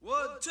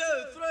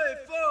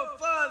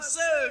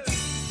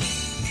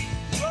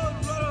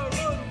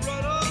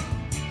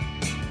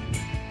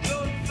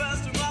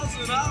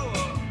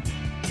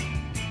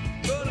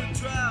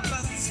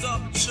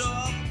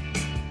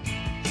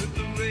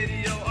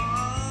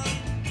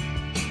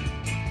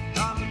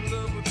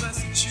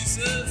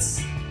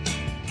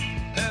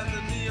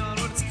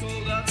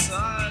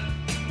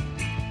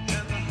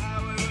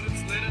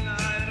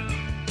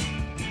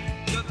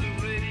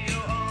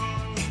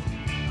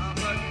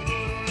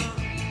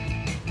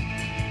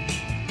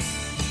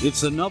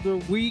It's another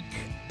week.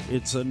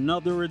 It's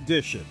another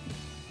edition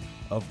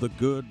of The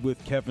Good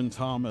with Kevin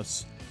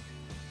Thomas.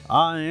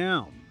 I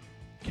am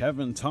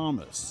Kevin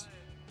Thomas,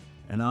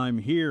 and I'm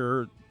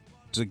here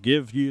to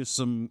give you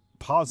some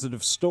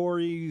positive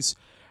stories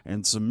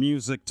and some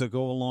music to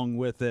go along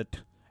with it.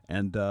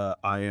 And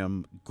I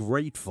am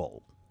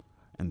grateful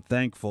and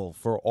thankful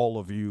for all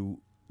of you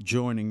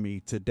joining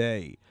me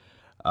today.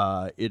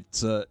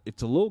 It's a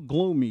little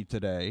gloomy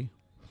today.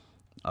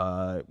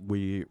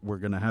 We're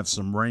going to have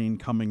some rain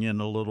coming in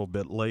a little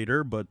bit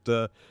later,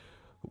 but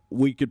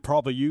we could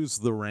probably use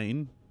the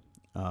rain.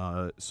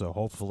 So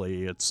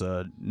hopefully it's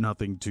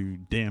nothing too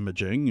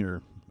damaging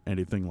or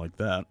anything like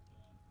that.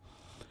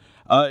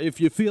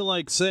 If you feel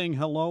like saying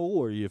hello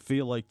or you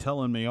feel like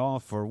telling me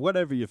off or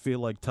whatever you feel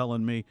like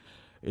telling me,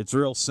 it's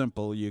real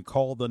simple. You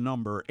call the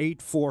number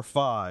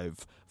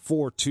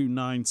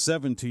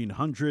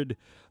 845-429-1700.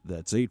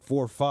 That's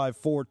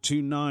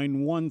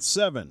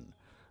 845-429-1700.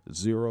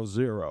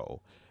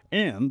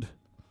 And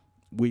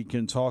we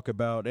can talk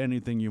about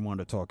anything you want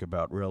to talk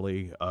about,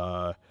 really,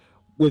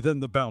 within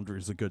the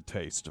boundaries of good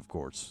taste, of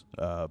course.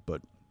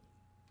 But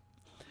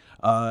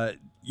I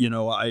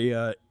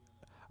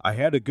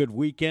had a good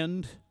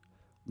weekend,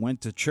 went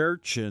to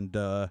church, and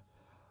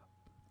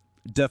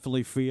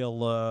definitely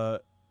feel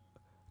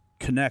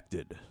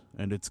connected,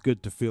 and it's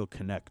good to feel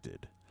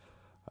connected.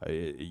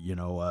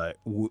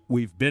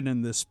 We've been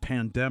in this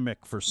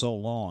pandemic for so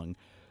long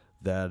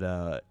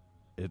that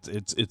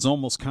it's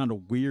almost kind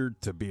of weird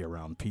to be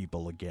around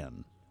people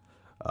again,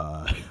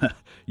 but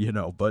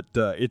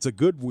it's a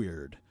good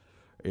weird.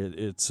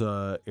 It's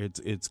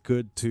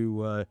good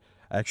to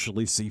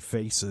actually see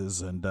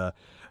faces, and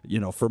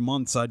for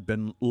months I'd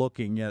been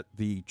looking at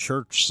the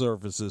church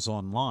services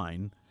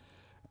online,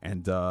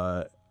 and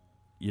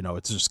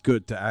it's just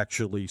good to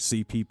actually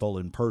see people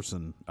in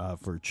person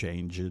for a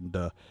change, and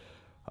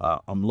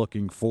I'm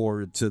looking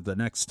forward to the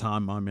next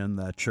time I'm in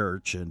that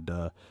church,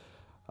 and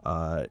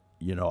I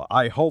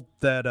hope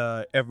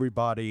that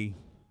everybody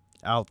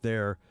out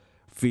there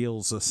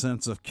feels a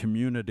sense of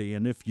community.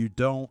 And if you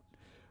don't,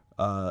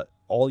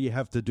 all you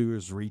have to do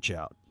is reach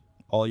out.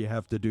 All you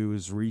have to do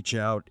is reach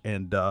out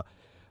and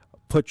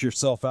put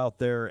yourself out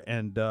there,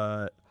 and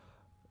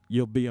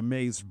you'll be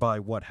amazed by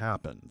what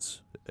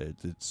happens.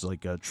 It's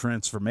like a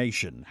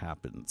transformation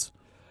happens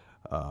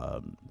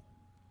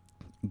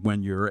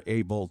when you're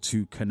able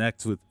to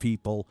connect with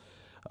people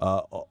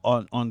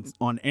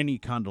on any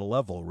kind of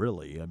level,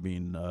 really. I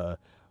mean,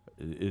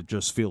 it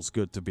just feels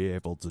good to be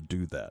able to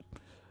do that.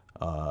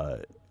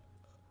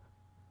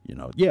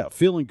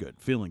 Feeling good.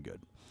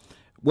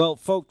 Well,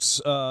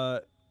 folks,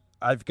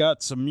 I've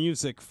got some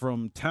music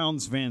from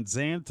Townes Van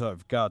Zandt.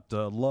 I've got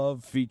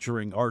Love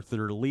featuring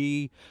Arthur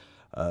Lee,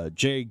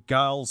 Jay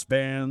Giles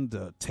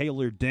Band,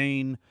 Taylor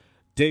Dane,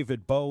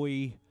 David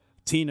Bowie,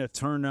 Tina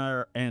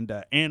Turner, and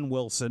Ann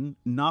Wilson.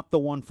 Not the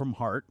one from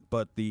Heart,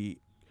 but the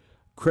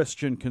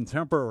Christian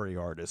contemporary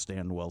artist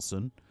Ann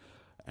Wilson,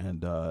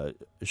 and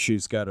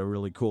she's got a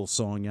really cool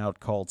song out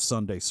called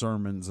Sunday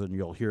Sermons, and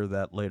you'll hear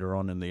that later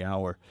on in the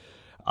hour.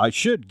 I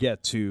should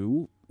get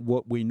to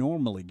what we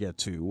normally get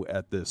to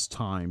at this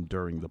time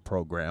during the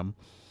program,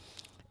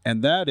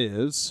 and that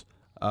is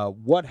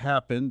what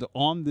happened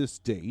on this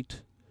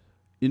date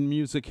in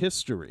music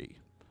history.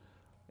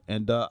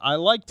 And I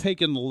like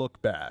taking a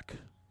look back.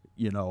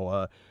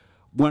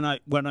 When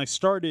I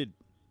started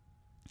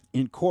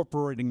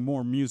incorporating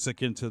more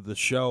music into the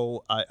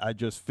show, I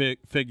just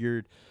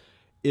figured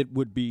it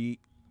would be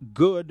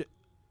good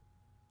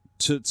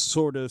to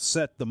sort of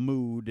set the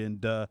mood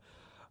and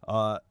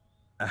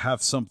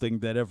have something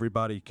that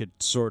everybody could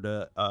sort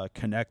of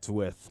connect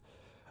with.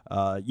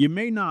 You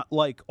may not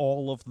like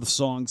all of the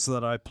songs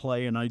that I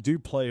play, and I do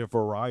play a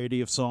variety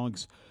of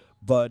songs,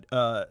 but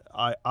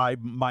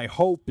my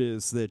hope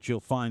is that you'll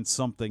find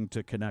something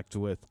to connect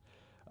with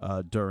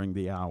during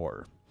the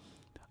hour.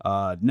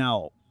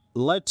 Now,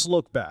 let's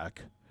look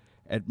back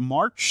at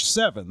March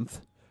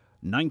 7th,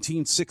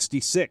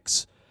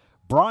 1966.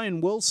 Brian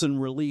Wilson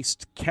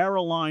released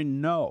Caroline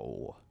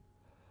No,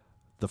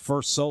 the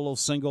first solo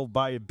single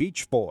by a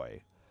Beach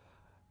Boy.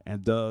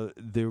 And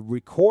the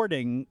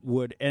recording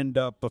would end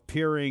up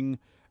appearing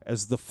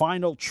as the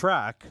final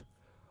track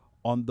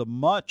on the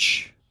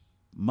much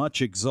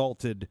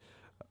exalted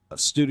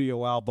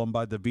studio album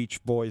by the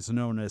Beach Boys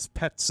known as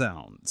Pet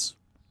Sounds.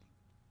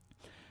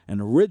 And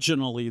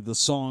originally, the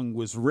song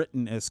was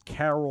written as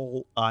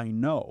Carol I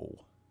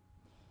Know.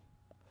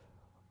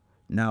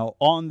 Now,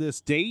 on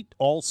this date,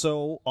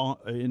 also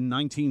in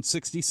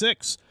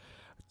 1966,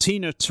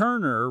 Tina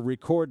Turner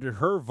recorded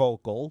her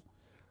vocal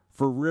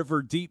for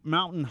River Deep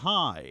Mountain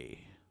High.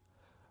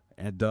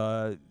 And,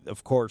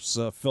 of course,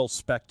 Phil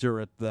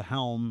Spector at the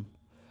helm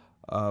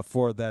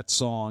for that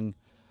song.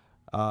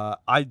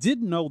 I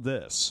did know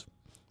this.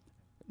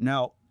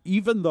 Now,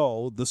 even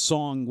though the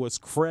song was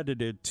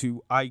credited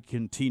to Ike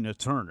and Tina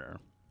Turner,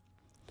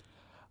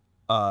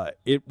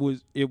 it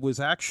was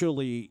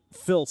actually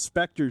Phil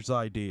Spector's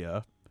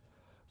idea,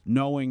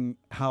 knowing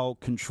how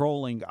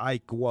controlling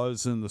Ike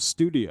was in the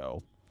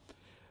studio,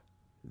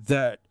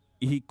 that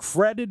he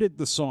credited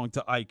the song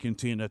to Ike and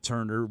Tina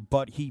Turner,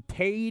 but he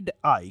paid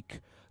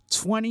Ike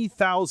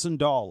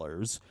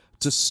 $20,000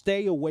 to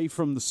stay away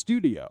from the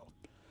studio,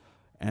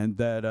 and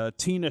that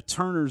Tina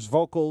Turner's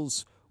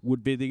vocals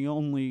would be the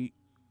only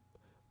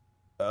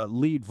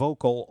lead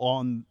vocal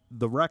on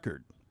the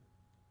record.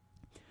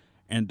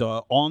 And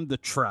on the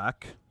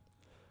track,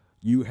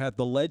 you had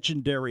the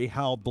legendary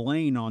Hal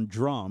Blaine on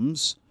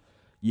drums,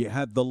 you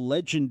had the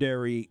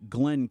legendary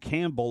Glenn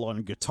Campbell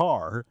on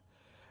guitar,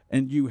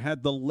 and you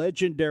had the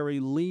legendary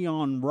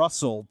Leon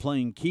Russell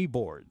playing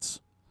keyboards.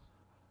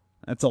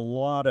 That's a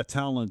lot of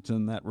talent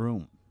in that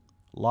room.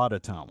 A lot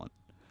of talent.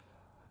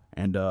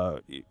 And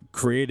it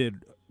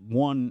created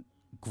one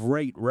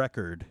great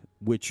record,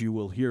 which you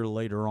will hear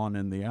later on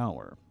in the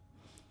hour.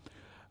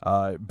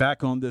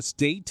 Back on this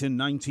date in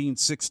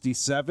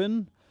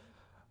 1967,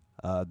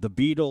 the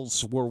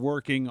Beatles were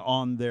working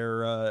on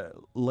their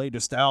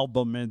latest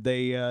album, and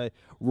they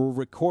were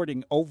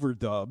recording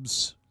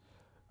overdubs,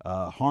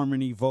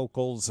 harmony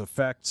vocals,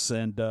 effects,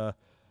 and the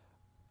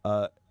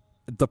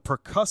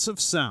percussive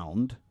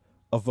sound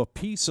of a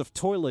piece of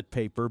toilet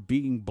paper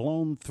being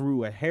blown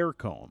through a hair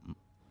comb.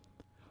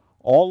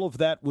 All of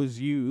that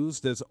was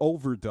used as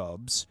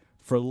overdubs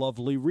for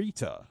Lovely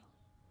Rita.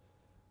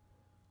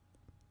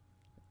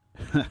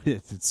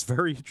 It's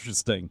very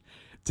interesting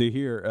to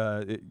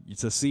hear,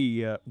 to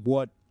see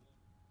what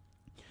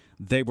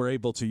they were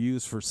able to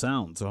use for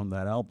sounds on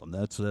that album.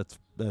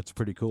 That's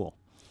pretty cool.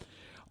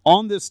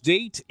 On this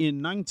date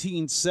in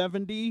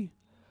 1970,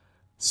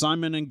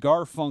 Simon and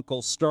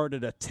Garfunkel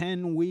started a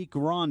 10-week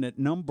run at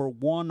number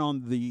one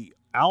on the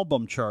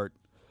album chart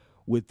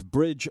with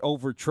Bridge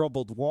Over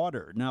Troubled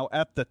Water. Now,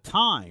 at the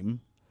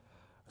time,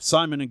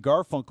 Simon and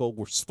Garfunkel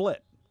were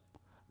split.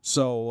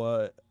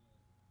 So,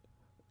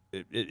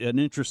 an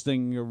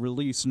interesting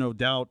release, no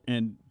doubt,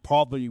 and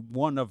probably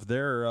one of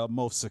their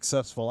most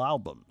successful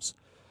albums.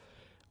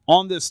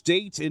 On this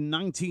date in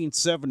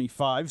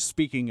 1975,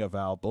 speaking of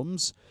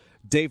albums,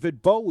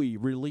 David Bowie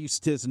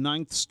released his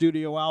 9th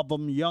studio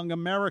album, Young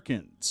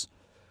Americans.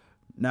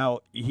 Now,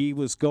 he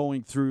was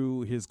going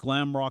through his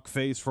glam rock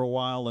phase for a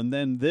while, and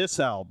then this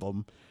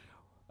album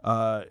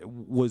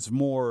was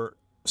more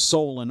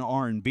soul and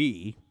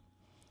R&B.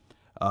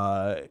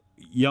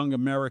 Young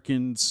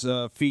Americans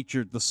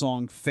featured the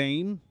song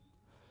Fame,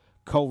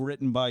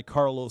 co-written by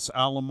Carlos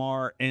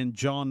Alomar and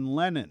John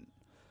Lennon,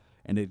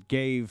 and it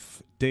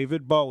gave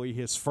David Bowie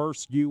his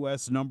first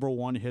U.S. number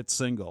one hit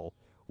single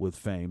with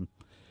Fame.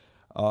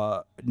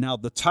 Now,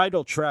 the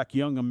title track,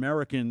 Young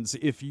Americans,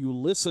 if you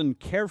listen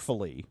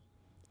carefully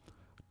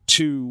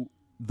to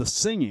the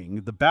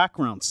singing, the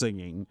background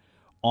singing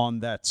on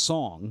that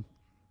song,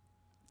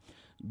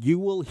 you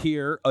will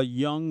hear a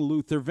young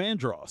Luther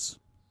Vandross.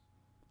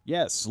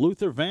 Yes,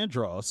 Luther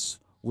Vandross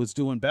was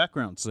doing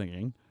background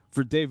singing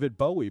for David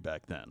Bowie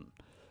back then.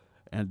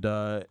 And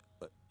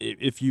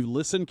if you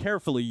listen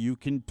carefully, you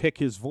can pick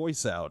his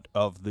voice out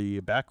of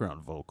the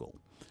background vocal.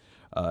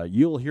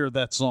 You'll hear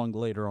that song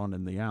later on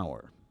in the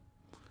hour.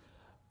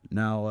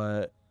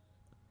 Now,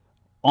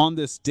 on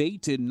this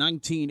date in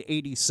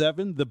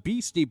 1987, the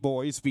Beastie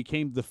Boys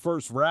became the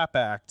first rap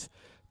act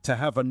to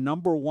have a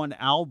number one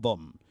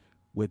album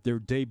with their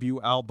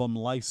debut album,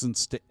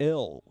 License to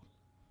Ill.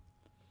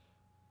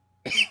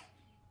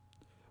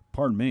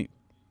 Pardon me.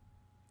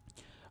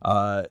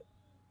 I'm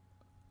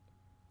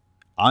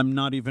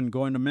not even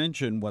going to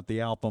mention what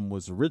the album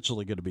was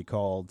originally going to be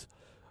called.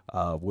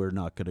 We're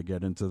not going to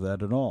get into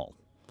that at all.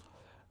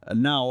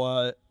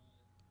 Now,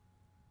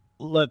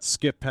 let's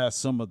skip past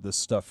some of this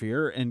stuff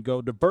here and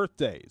go to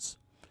birthdays.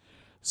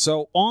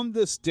 So on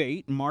this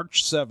date,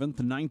 March 7th,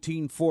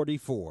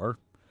 1944,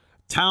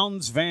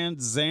 Townes Van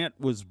Zandt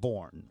was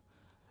born.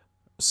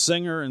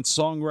 Singer and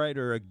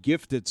songwriter, a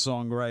gifted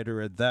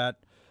songwriter at that.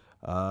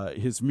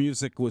 His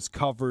music was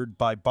covered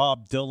by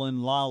Bob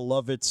Dylan, Lyle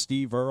Lovett,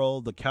 Steve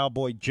Earle, the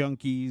Cowboy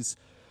Junkies,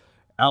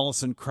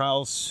 Alison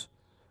Krauss,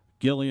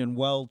 Gillian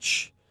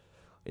Welch.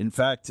 In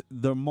fact,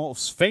 the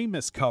most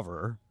famous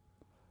cover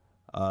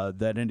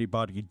that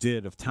anybody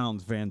did of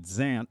Townes Van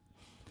Zandt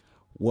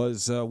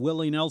was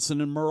Willie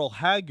Nelson and Merle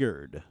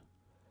Haggard.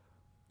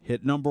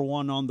 Hit number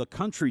one on the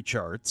country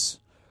charts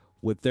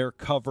with their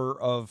cover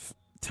of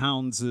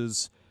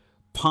Townes's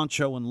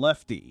Poncho and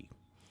Lefty.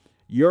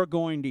 You're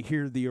going to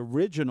hear the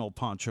original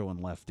Poncho and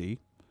Lefty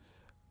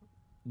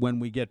when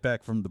we get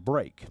back from the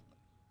break.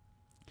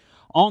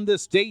 On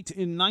this date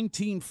in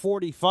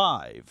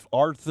 1945,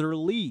 Arthur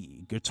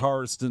Lee,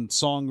 guitarist and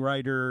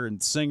songwriter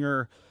and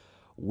singer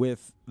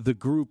with the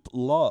group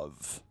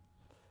Love,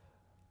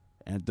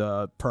 and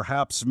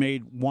perhaps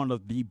made one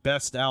of the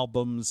best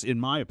albums,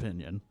 in my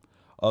opinion,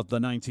 of the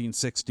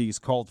 1960s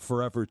called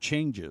Forever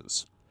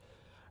Changes.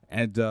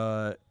 And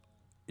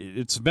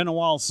it's been a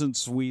while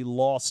since we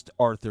lost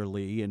Arthur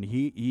Lee, and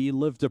he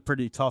lived a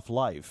pretty tough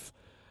life,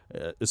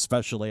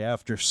 especially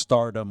after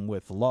stardom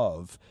with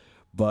Love.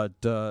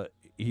 But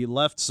he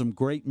left some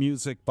great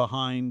music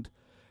behind,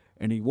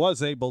 and he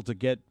was able to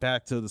get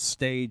back to the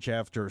stage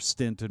after a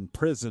stint in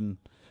prison.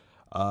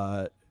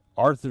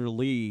 Arthur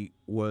Lee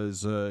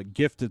was a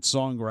gifted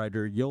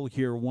songwriter. You'll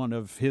hear one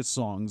of his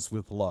songs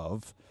with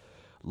Love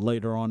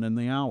later on in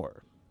the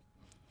hour.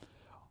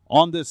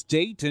 On this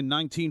date in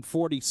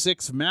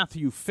 1946,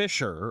 Matthew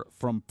Fisher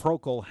from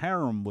Procol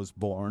Harum was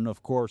born.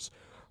 Of course,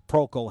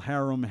 Procol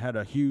Harum had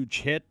a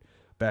huge hit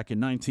back in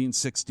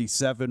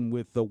 1967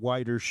 with The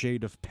Whiter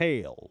Shade of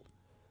Pale.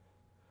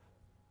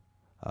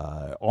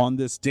 On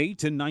this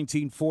date in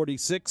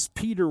 1946,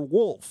 Peter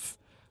Wolf,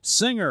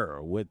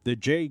 singer with the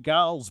J.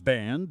 Geils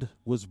Band,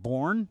 was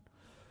born.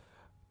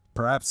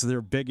 Perhaps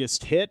their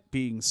biggest hit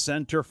being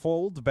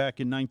Centerfold back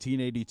in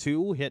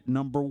 1982, hit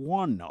number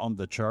 1 on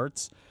the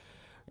charts.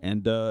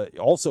 And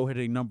also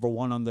hitting number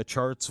 1 on the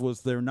charts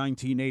was their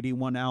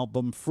 1981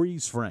 album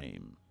Freeze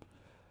Frame.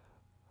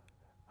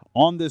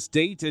 On this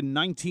date in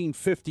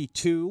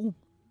 1952,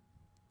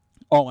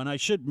 and I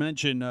should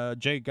mention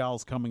Jay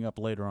Giles coming up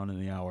later on in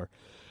the hour.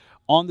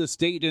 On this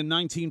date in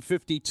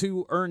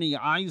 1952, Ernie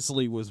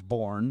Isley was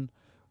born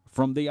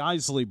from the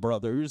Isley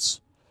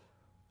Brothers.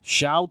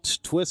 Shout,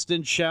 Twist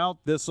and Shout,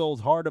 This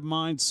Old Heart of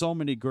Mine, so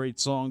many great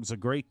songs, a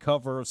great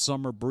cover of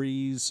Summer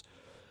Breeze.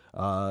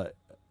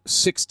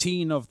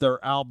 16 of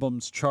their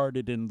albums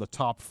charted in the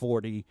top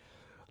 40.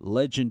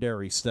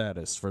 Legendary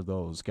status for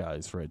those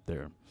guys right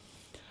there.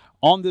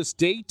 On this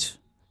date,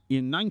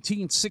 in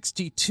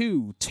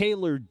 1962,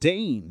 Taylor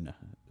Dayne,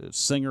 the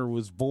singer,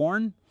 was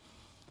born.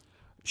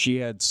 She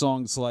had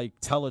songs like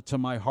Tell It to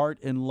My Heart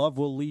and Love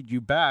Will Lead You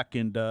Back,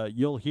 and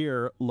you'll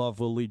hear Love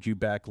Will Lead You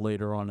Back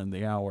later on in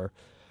the hour.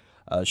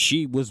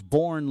 She was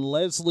born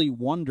Leslie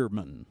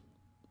Wonderman.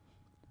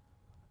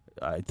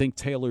 I think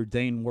Taylor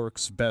Dayne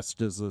works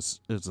best as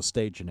a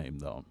stage name,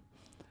 though.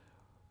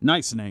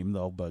 Nice name,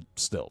 though, but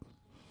still.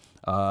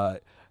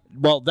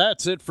 Well,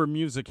 that's it for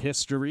music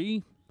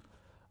history.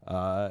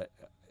 I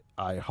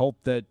hope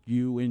that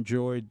you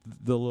enjoyed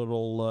the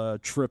little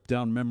trip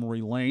down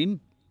memory lane.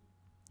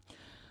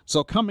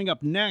 So coming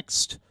up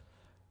next,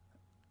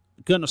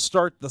 going to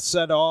start the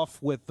set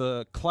off with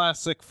a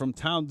classic from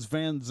Townes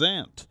Van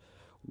Zandt,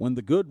 When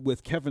the Good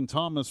with Kevin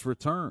Thomas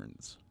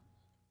returns.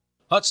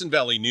 Hudson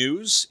Valley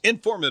News,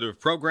 informative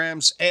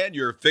programs, and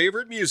your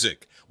favorite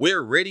music.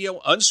 We're Radio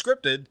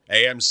Unscripted,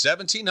 AM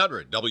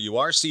 1700,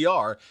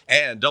 WRCR,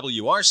 and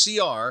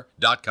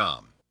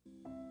WRCR.com.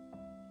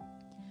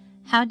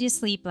 How'd you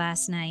sleep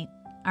last night?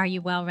 Are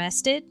you well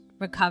rested,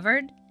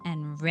 recovered,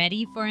 and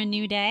ready for a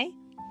new day?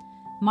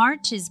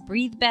 March is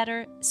Breathe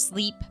Better,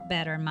 Sleep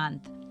Better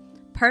month.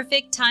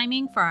 Perfect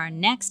timing for our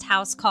next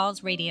House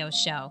Calls radio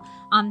show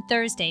on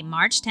Thursday,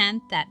 March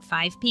 10th at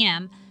 5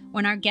 p.m.,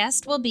 when our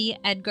guest will be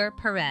Edgar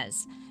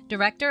Perez,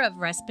 Director of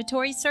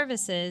Respiratory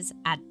Services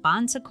at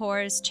Bon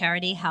Secours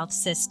Charity Health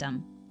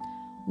System.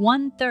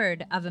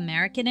 1/3 of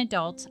American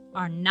adults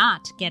are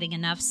not getting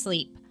enough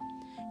sleep.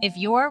 If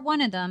you're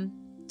one of them,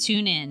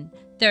 tune in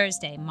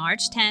Thursday,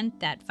 March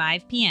 10th at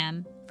 5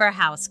 p.m. for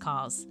House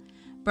Calls.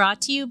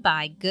 Brought to you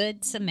by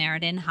Good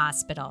Samaritan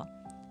Hospital.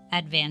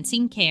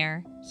 Advancing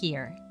care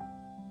here.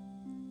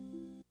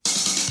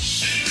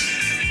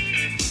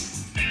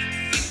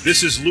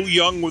 This is Lou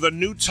Young with a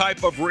new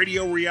type of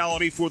radio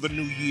reality for the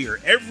new year.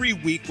 Every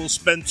week we'll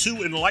spend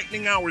 2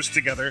 enlightening hours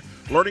together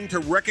learning to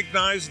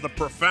recognize the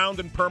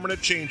profound and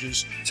permanent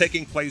changes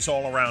taking place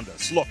all around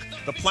us. Look,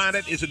 the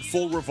planet is in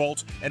full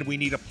revolt and we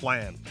need a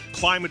plan.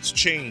 Climates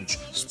change,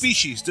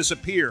 species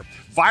disappear,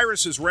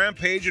 viruses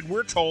rampage, and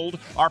we're told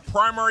our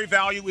primary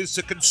value is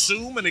to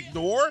consume and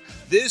ignore.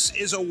 This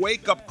is a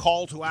wake-up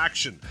call to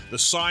action. The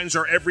signs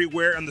are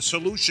everywhere and the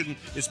solution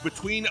is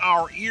between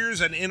our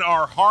ears and in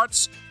our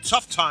hearts.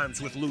 Tough Times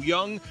with Lou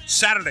Young,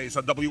 Saturdays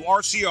on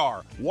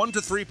WRCR, 1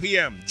 to 3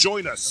 p.m.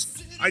 Join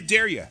us. I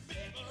dare you.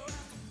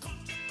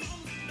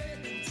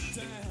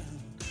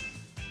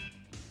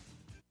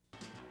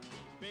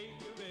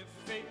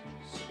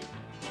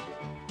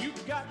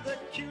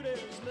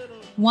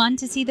 Want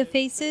to see the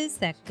faces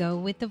that go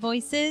with the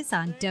voices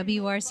on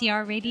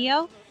WRCR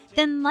Radio?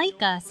 Then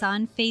like us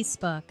on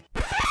Facebook.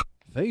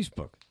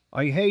 Facebook?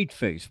 I hate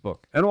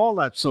Facebook and all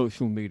that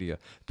social media.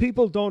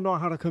 People don't know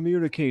how to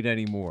communicate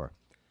anymore.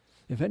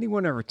 If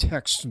anyone ever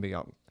texts me,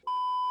 I'll...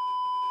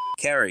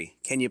 Carrie,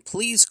 can you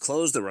please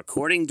close the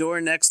recording door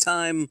next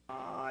time?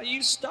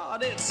 You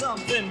started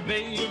something,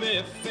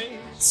 baby face.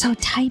 So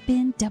type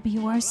in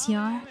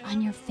WRCR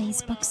on your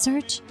Facebook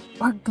search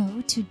or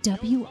go to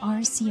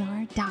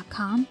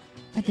WRCR.com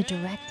for the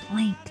direct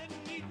link.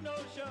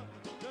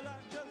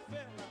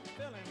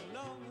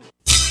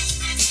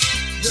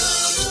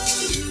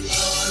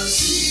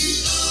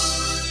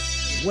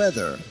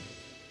 Weather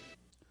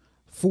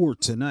for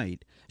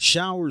tonight.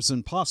 Showers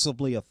and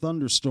possibly a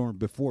thunderstorm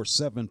before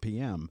 7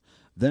 p.m.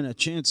 Then a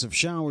chance of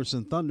showers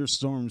and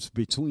thunderstorms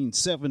between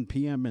 7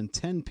 p.m. and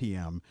 10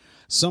 p.m.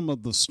 Some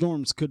of the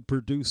storms could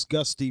produce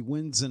gusty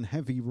winds and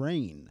heavy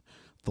rain.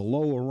 The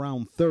low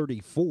around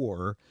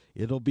 34.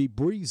 It'll be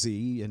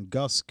breezy and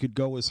gusts could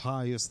go as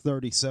high as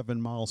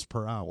 37 miles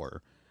per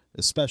hour,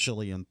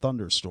 especially in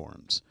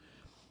thunderstorms.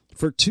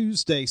 For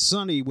Tuesday,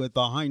 sunny with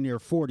a high near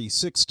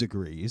 46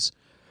 degrees.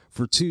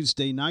 For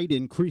Tuesday night,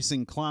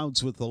 increasing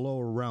clouds with a low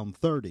around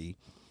 30.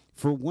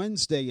 For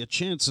Wednesday, a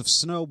chance of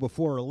snow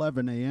before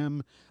 11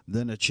 a.m.,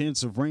 then a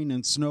chance of rain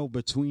and snow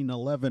between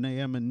 11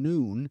 a.m. and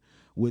noon,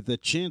 with a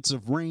chance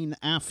of rain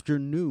after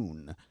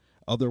noon.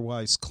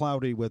 Otherwise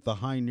cloudy with a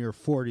high near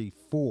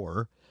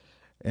 44.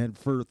 And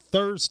for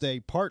Thursday,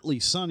 partly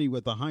sunny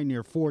with a high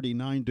near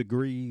 49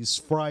 degrees.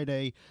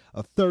 Friday,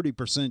 a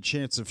 30%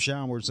 chance of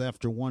showers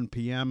after 1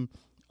 p.m.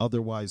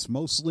 Otherwise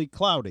mostly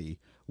cloudy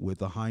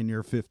with a high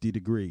near 50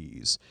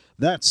 degrees.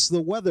 That's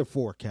the weather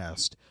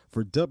forecast.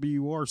 For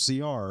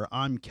WRCR,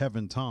 I'm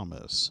Kevin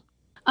Thomas.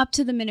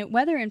 Up-to-the-minute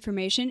weather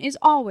information is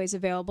always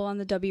available on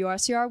the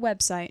WRCR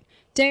website.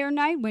 Day or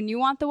night, when you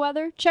want the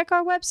weather, check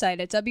our website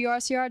at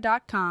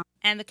WRCR.com.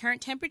 And the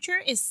current temperature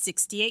is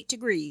 68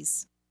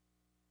 degrees.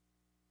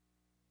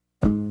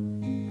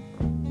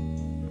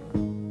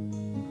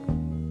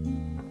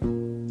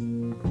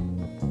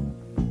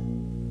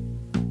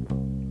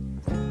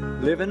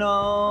 Living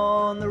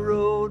on the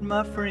road,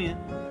 my friend,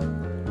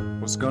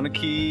 what's gonna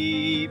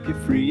keep you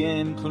free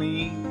and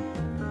clean?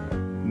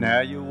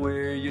 Now you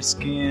wear your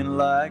skin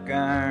like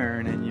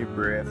iron and your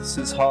breath's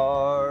as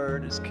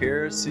hard as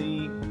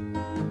kerosene.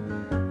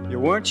 You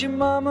weren't your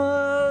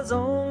mama's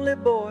only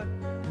boy,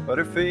 but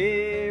her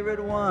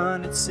favorite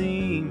one it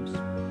seems.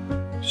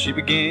 She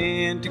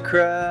began to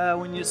cry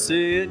when you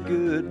said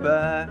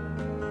goodbye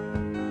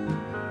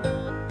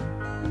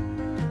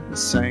and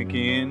sank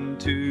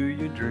into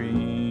your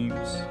dreams.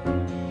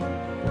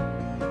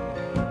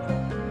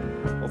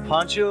 Well,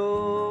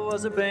 Pancho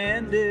was a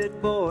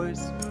bandit,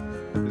 boys.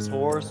 His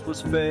horse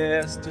was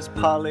fast as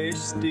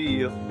polished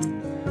steel.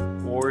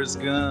 Wore his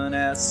gun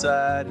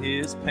outside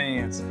his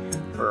pants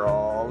for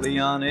all the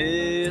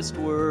honest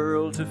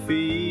world to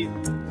feel.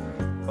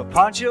 But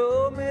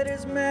Pancho met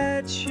his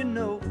match, you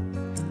know,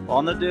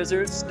 on the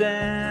deserts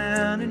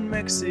down in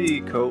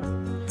Mexico,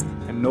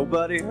 and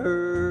nobody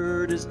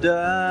heard his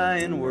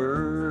dying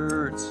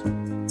words.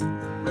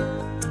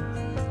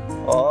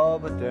 Oh,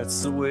 but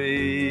that's the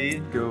way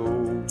it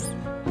goes.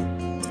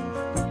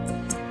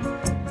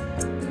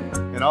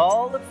 And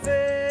all the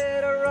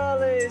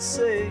federales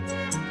say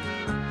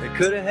they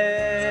could have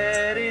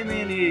had him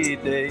any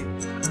day.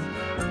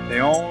 They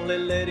only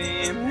let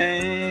him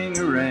hang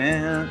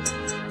around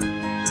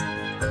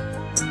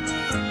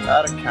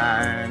out of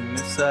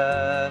kindness,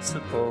 I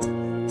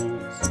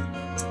suppose.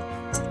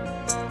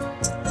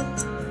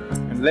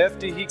 And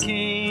Lefty, he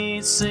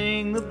can't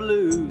sing the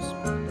blues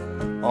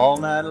all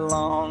night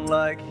long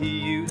like he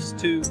used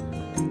to.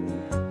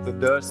 The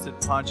dust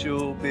that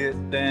Pancho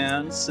bit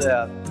down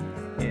south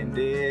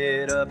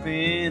ended up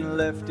in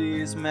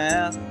Lefty's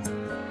mouth.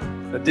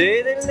 The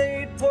day they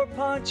laid poor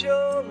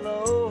Pancho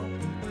low,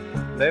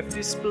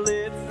 Lefty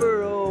split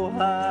for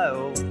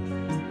Ohio,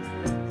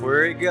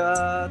 where he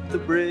got the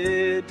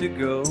bread to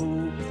go.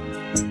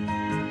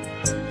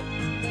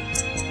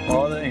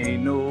 Oh, there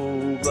ain't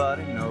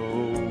nobody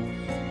knows.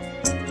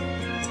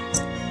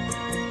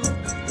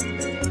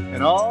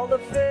 And all the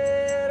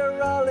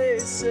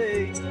federales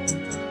say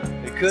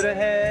they could have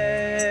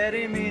had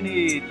him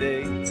any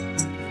day.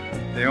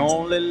 They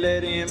only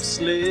let him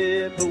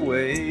slip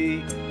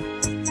away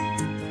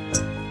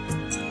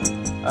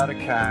out of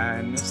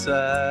kindness,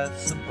 I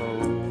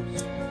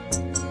suppose.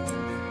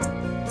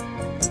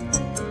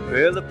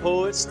 Well, the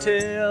poets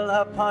tell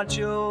how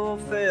Pancho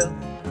fell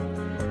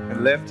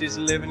and left his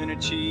living in a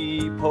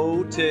cheap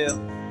hotel.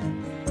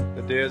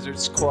 The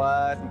desert's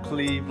quiet and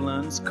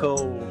Cleveland's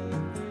cold,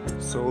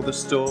 so the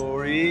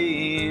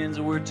story ends,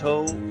 we're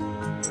told.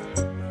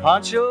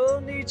 Pancho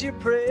needs your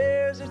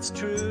prayers, it's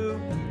true.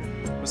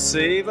 We'll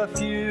save a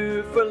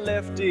few for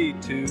Lefty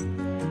too.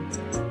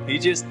 He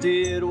just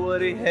did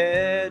what he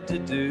had to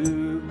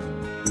do,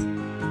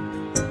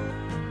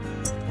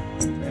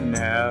 and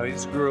now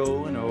he's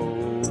growing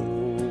old.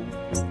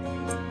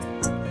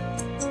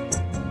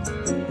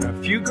 A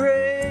few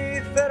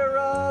great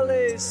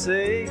federales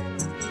say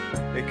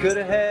they could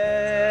have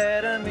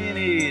had him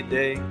any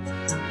day.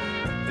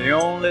 They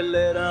only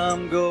let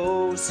him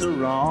go so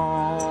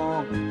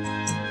wrong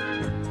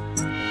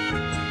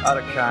out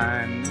of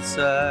kindness,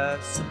 I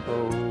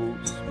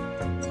suppose.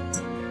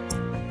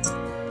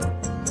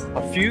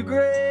 A few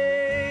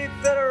great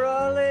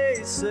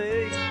federales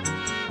say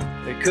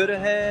they could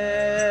have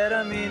had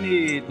him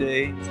any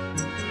day.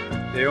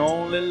 They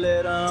only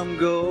let him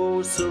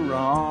go so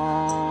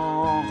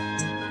wrong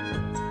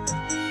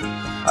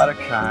out of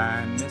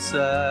kindness,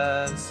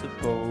 I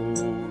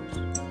suppose.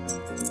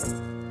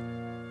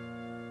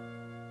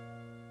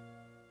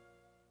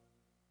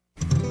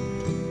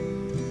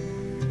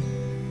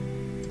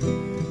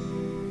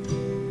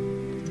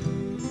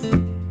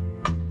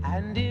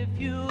 And if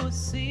you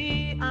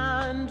see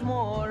and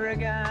more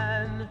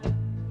again,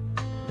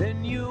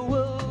 then you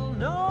will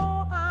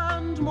know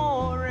and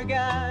more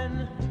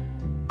again,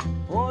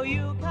 for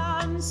you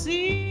can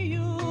see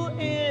you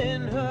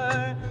in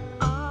her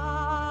eyes.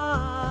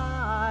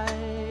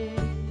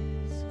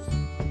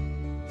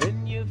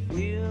 Then you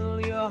feel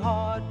your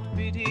heart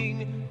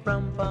beating,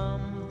 bum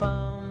bum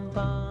bum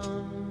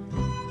bum.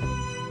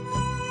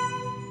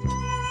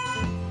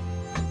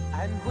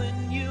 And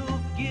when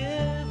you've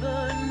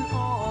given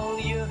all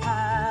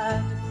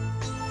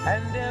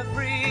and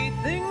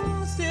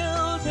everything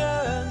still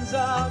turns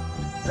out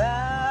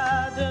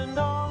that, and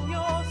all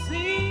your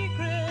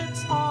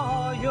secrets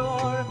are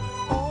your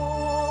own.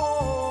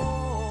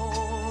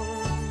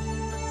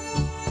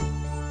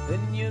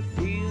 Then you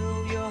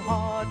feel your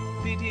heart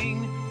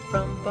beating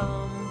from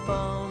bum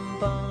bum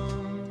bum.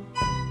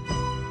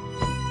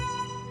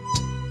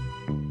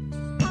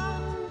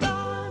 And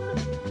I'm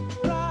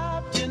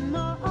wrapped in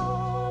my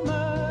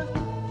armor,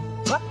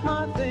 but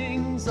my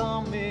things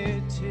are material.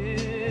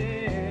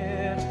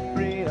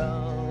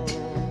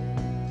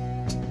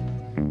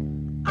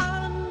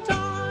 And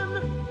I'm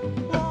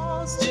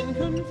lost in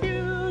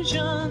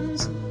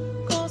confusions,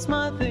 'cause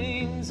my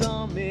things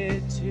are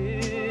material.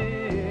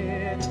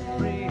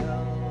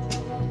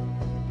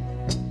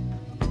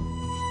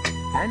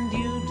 And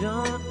you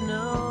don't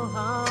know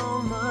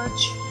how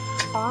much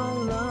I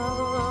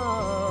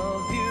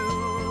love you.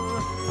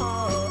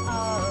 Oh,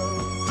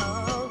 oh,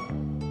 oh.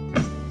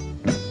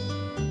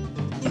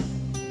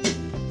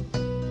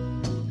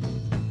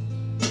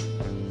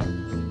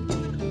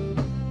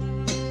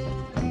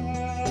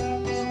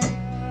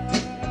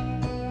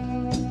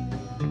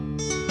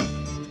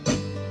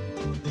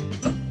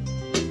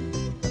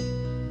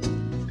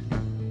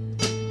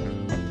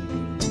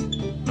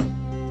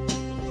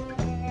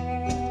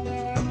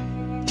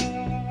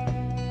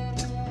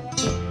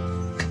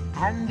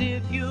 And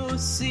if you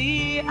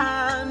see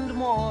and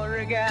more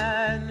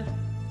again,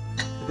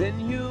 then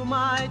you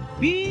might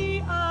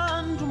be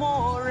and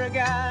more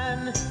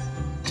again.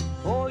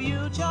 Or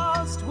you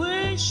just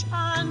wish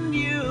and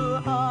you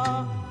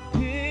are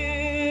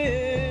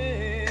here.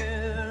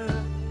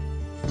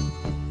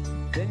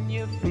 Then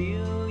you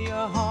feel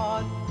your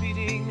heart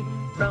beating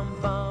from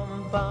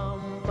bum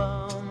bum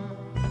bum.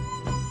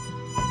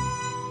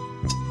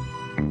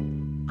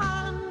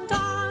 And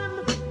I'm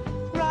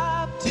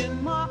wrapped in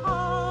my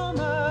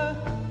armor,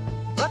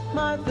 but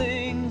my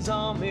things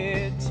are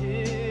material.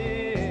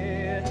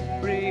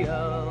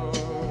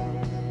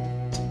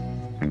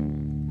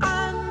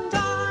 And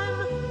I'm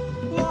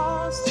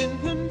lost in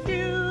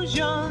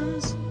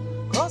confusions,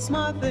 'cause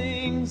my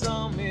things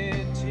are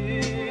material.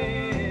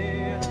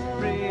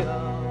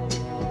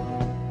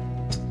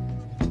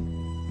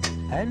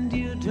 And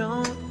you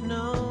don't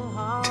know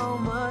how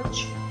much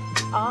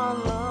I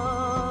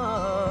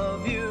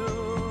love you.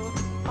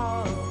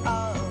 Oh,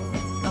 oh,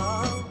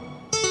 oh.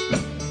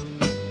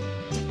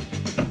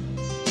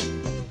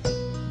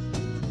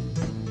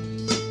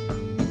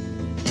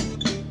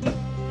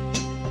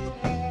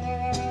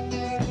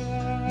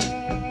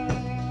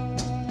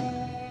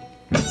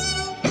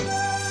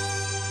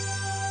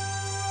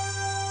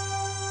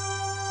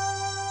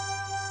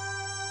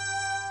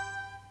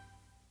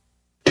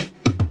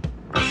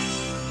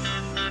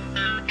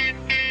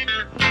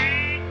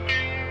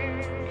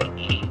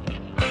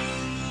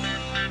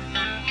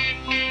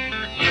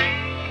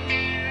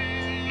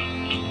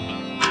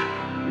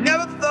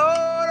 Never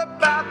thought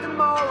about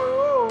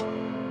tomorrow.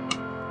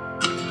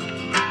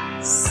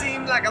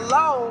 Seemed like a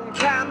long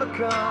time to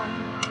come.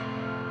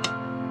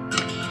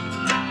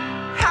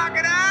 How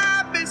could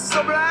I be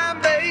so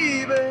blind,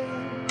 baby,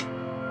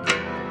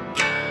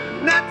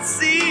 not to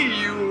see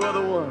you were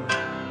the one?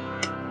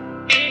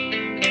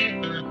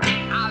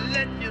 I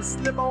let you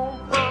slip on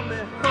from me,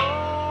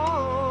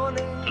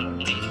 honey.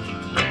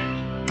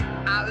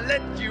 I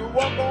let you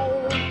walk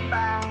on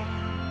by.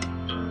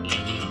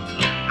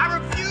 I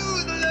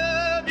refuse the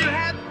love you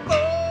had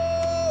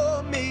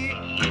for me.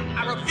 I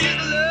refuse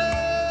the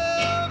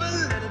love and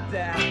let it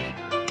die.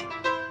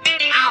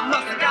 I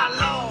must have got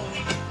lost.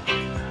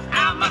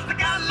 I must have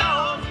got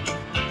lost.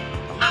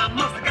 I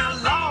must have got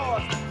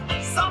lost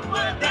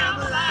somewhere down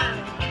the line.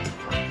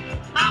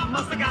 I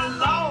must have got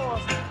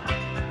lost.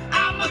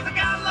 I must have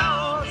got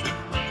lost.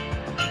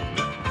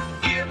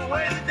 Give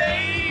away the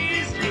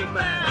days you're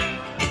mine.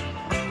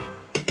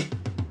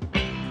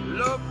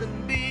 Love can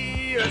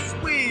be a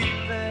sweet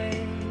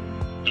thing.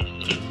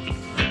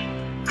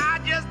 I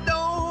just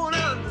don't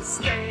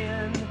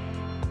understand.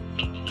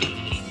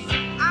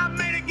 I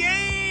made a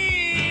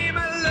game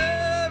of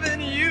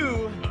loving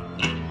you,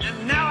 and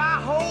now I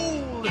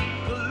hold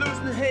the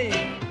losing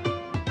hand.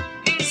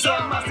 So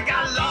I must have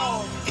got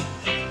lost.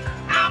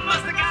 I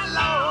must have got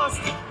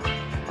lost.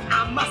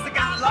 I must have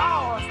got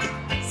lost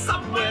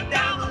somewhere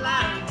down the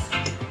line.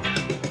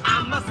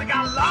 I must have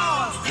got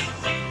lost.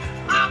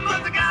 I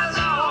must have got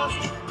lost.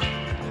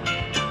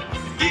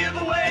 Give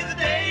away the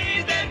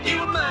days that you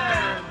were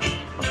mine.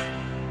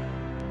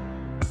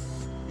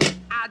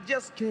 I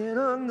just can't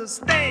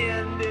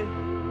understand it.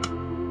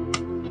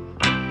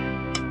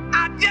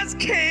 I just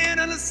can't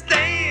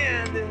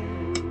understand it.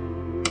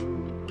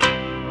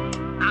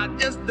 I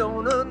just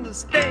don't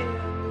understand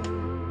it.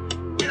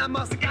 And I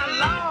must have got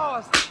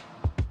lost.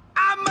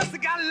 I must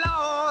have got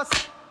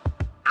lost.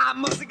 I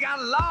must have got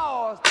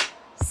lost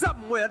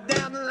somewhere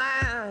down the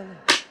line.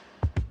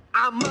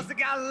 I must have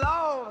got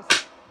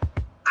lost.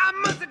 I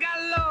must have got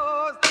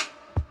lost.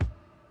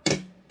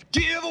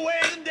 Give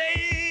away the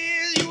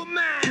days you were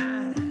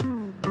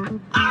mine.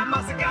 I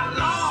must have got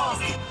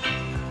lost.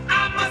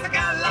 I must have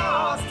got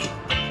lost.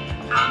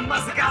 I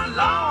must have got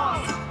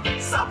lost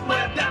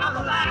somewhere down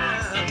the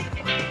line.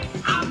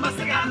 I must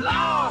have got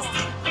lost.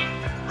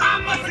 I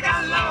must have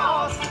got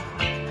lost.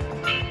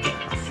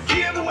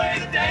 Give away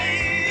the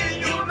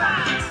day you were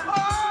mine.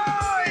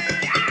 Oh,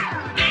 yeah.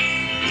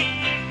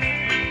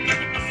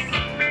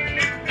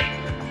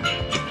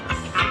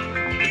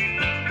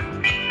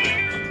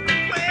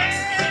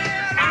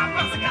 Well, I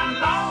must have got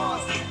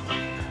lost.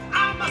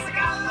 I must have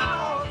got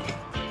lost.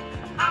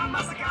 I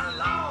must have got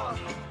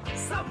lost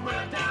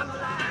somewhere down the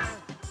line.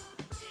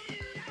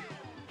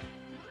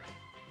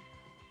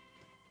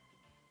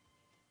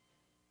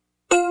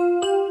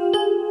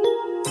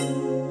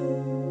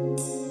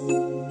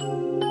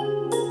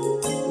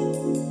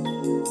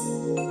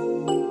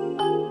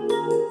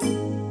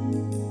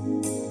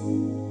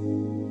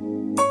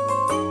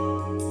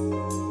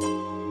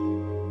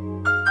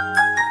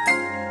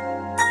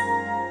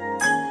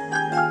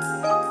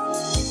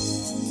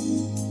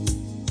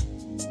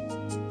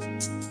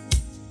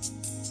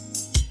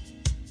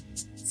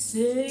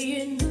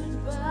 Saying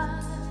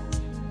goodbye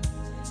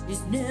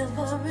is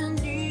never an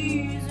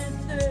easy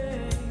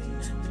thing,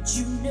 but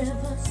you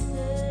never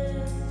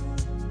said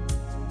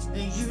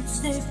you'd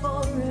stay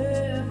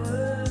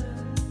forever.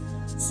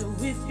 So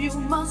if you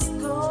must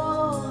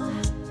go,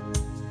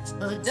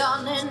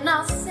 darling,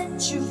 I'll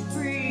set you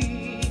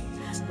free.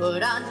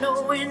 But I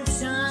know in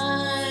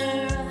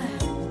time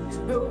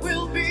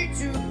we'll be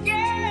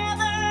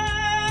together.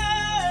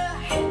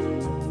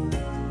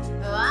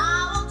 I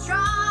will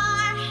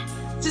try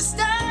to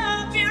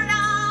stop you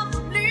now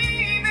from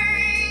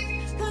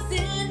leaving, 'cause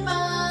in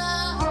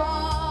my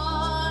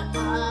heart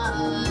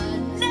I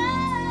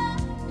know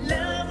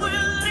love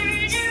will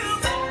lead you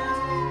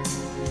back.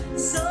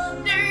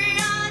 Someday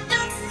I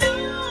just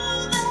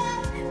know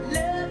that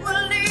love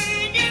will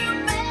lead you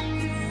back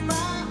to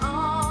my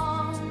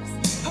arms,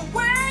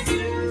 where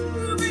you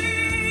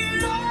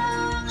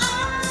belong.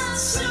 I'm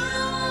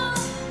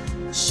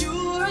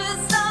sure as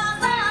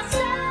stars are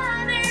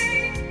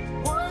shining,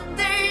 one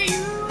day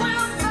you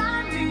will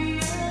find me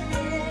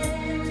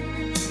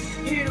again.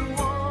 It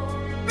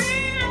won't be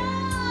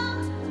long.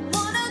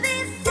 One of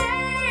these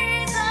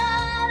days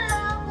our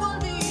love will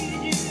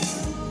lead you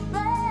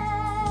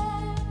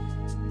back.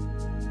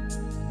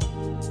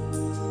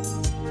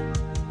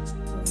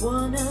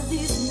 One of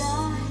these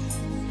nights,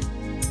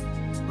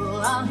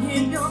 well, I'll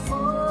hear your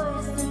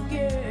voice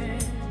again,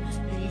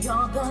 and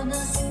you're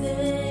gonna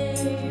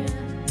say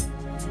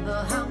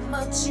how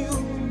much you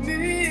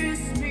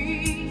miss me.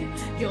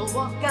 You'll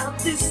walk out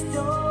this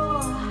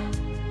door,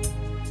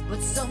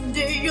 but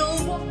someday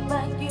you'll walk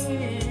back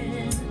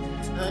in.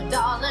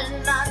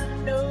 Darling, I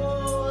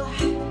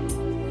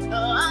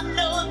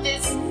know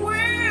this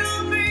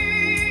will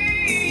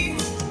be.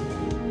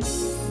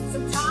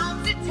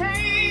 Sometimes it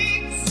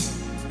takes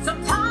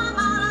some time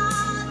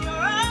on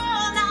your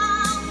own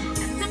now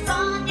to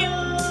find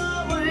your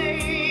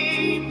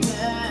way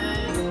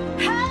back.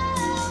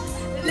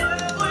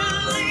 Love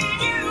will lead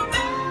you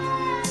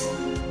back.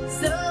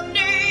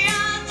 Someday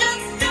I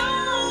just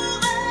know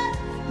that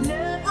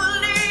love will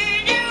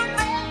lead you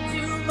back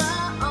to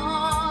my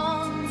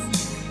arms,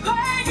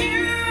 where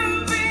you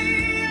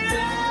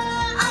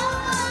belong.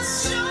 I'm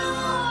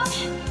sure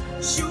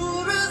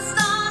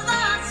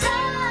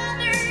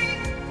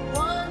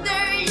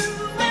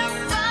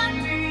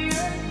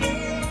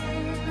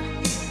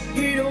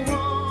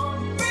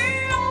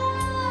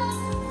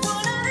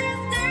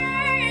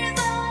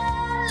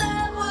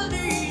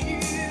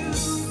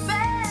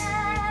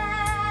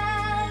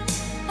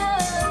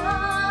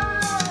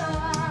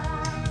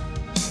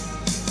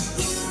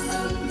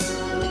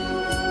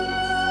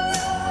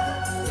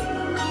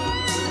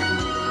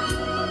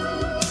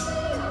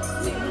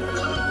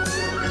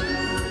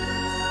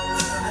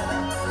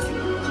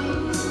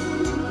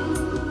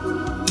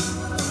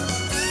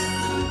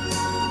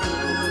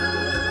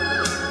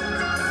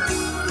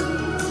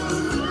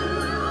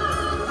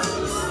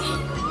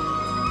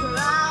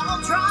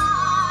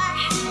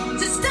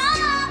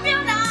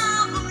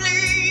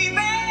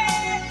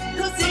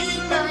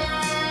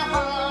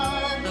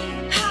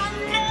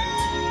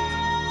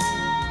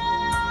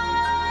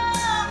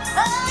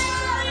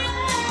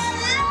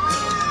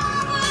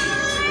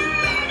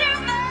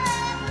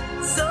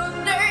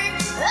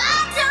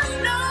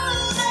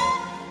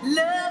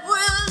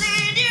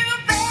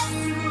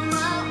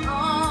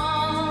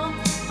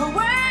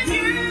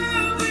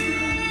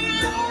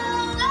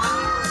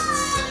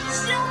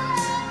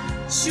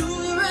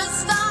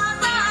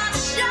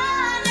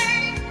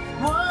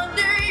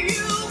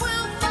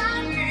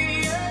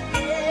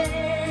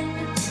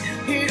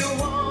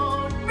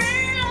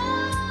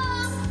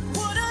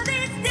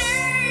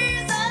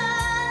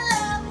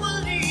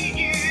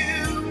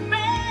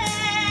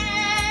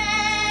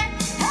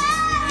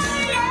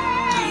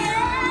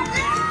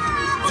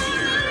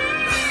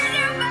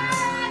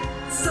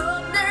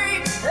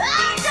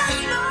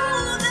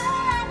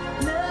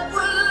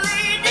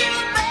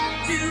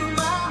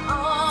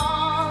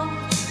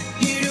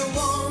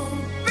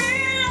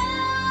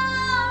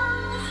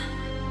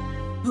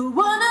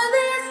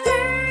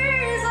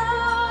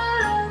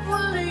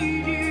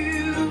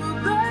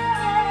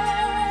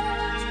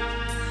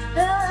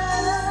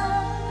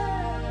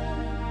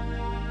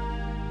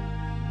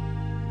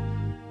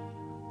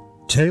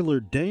Taylor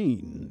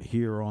Dane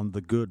here on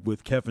The Good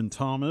with Kevin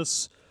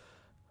Thomas.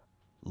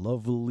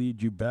 Love will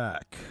lead you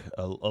back.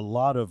 A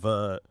lot of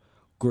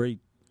great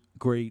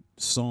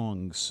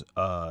songs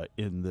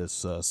in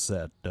this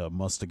set.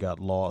 Must Have Got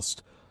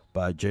Lost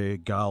by Jay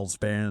Giles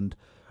Band.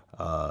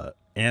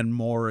 And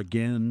More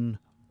Again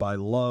by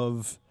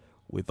Love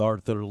with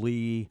Arthur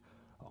Lee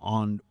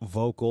on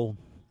vocal.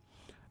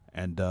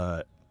 And,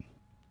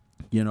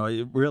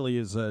 it really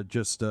is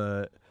just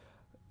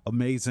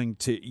amazing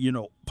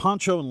to,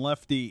 Poncho and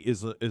Lefty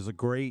is a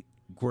great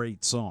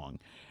song.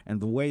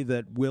 And the way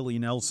that Willie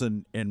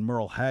Nelson and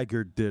Merle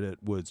Haggard did it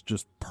was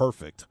just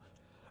perfect.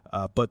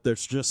 But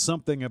there's just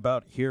something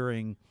about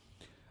hearing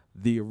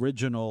the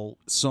original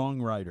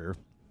songwriter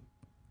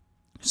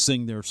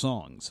sing their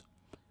songs.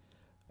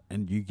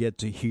 And you get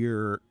to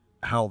hear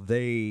how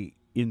they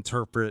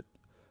interpret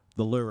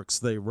the lyrics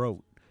they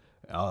wrote.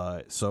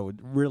 So it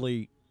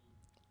really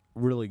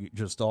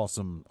just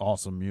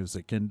awesome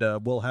music. And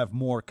we'll have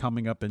more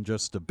coming up in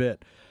just a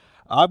bit.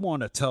 I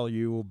want to tell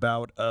you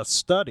about a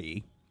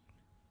study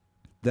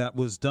that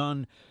was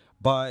done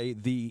by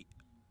the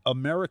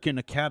American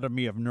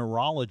Academy of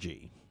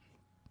Neurology.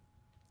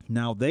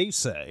 Now, they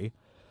say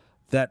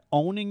that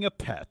owning a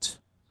pet,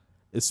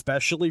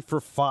 especially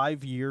for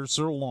 5 years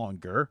or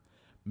longer,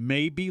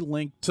 may be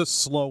linked to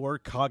slower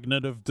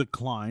cognitive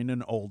decline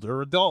in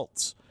older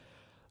adults.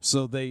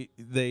 So they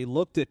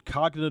looked at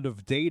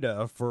cognitive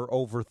data for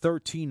over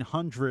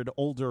 1,300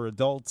 older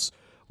adults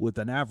with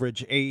an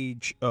average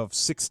age of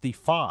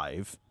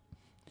 65,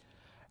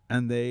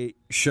 and they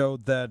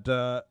showed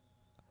that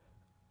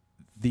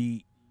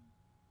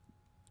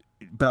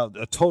about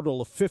a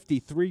total of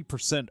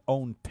 53%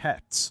 owned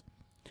pets.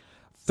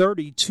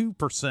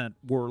 32%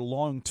 were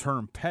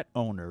long-term pet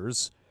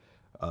owners.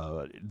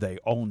 They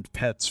owned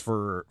pets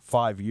for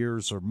 5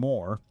 years or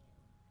more.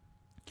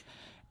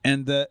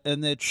 And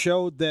it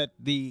showed that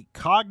the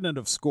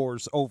cognitive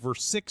scores over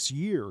 6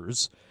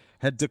 years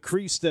had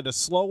decreased at a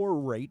slower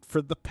rate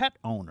for the pet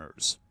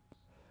owners.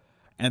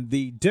 And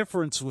the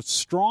difference was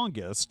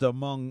strongest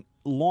among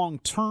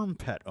long-term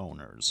pet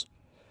owners.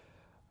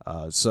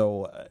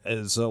 So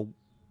as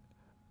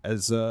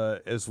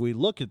we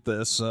look at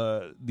this,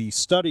 the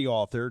study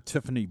author,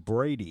 Tiffany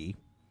Brayley,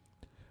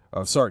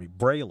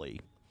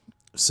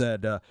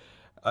 said,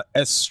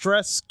 as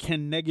stress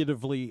can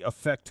negatively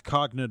affect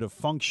cognitive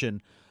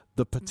function,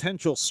 the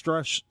potential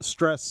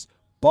stress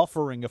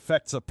buffering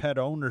effects of pet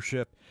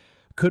ownership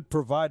could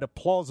provide a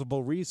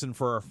plausible reason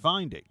for our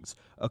findings.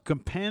 A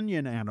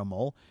companion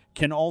animal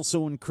can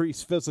also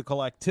increase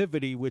physical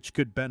activity, which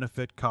could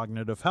benefit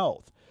cognitive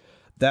health.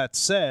 That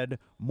said,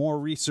 more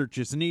research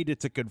is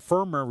needed to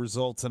confirm our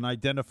results and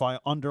identify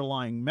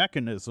underlying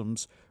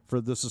mechanisms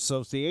for this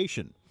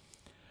association.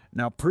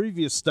 Now,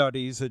 previous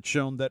studies had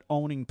shown that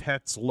owning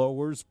pets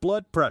lowers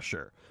blood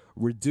pressure,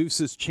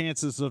 reduces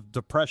chances of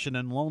depression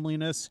and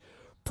loneliness,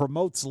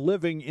 promotes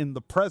living in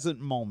the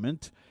present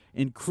moment,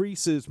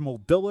 increases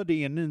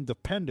mobility and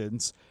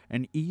independence,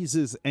 and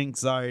eases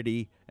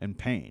anxiety and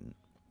pain.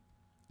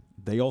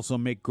 They also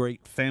make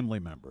great family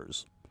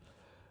members.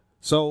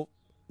 So,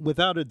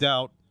 without a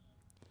doubt,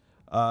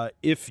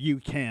 if you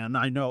can,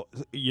 I know,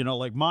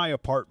 like my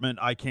apartment,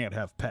 I can't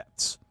have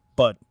pets,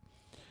 but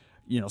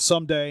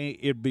someday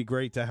it'd be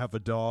great to have a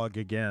dog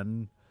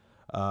again,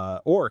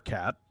 or a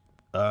cat.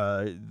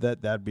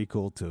 That'd be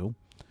cool too.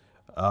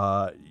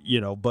 But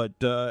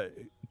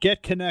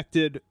get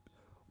connected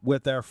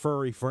with our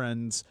furry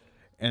friends,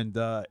 and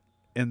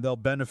they'll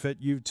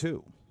benefit you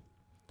too.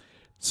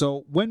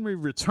 So when we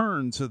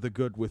return to The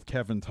Good with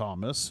Kevin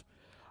Thomas,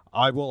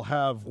 I will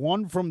have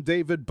one from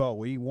David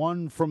Bowie,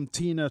 one from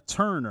Tina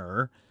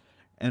Turner,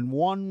 and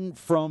one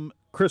from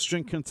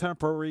Christian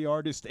contemporary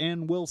artist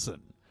Ann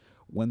Wilson,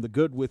 when The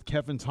Good with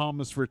Kevin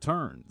Thomas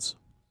returns.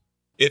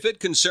 If it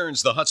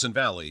concerns the Hudson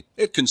Valley,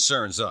 it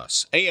concerns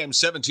us. AM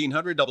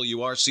 1700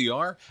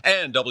 WRCR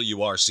and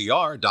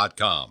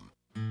WRCR.com.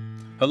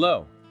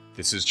 Hello,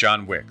 this is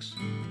John Wicks.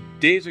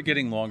 Days are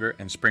getting longer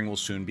and spring will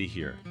soon be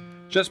here.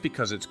 Just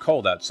because it's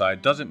cold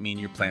outside doesn't mean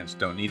your plants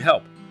don't need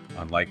help.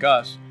 Unlike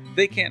us,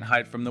 they can't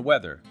hide from the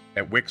weather.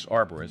 At Wicks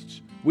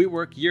Arborists, we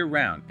work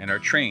year-round and are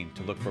trained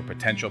to look for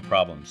potential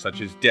problems such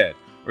as dead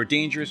or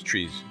dangerous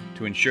trees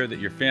to ensure that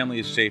your family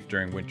is safe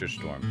during winter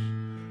storms.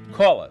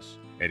 Call us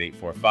at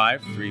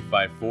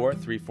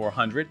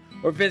 845-354-3400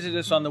 or visit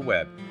us on the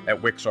web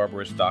at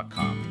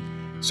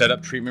wicksarborist.com. Set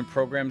up treatment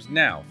programs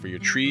now for your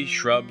trees,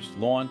 shrubs,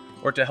 lawn,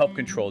 or to help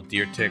control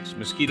deer ticks,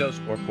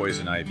 mosquitoes, or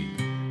poison ivy.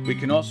 We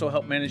can also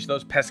help manage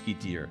those pesky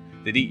deer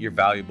that eat your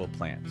valuable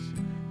plants.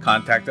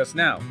 Contact us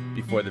now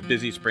before the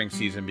busy spring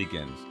season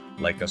begins.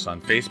 Like us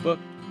on Facebook,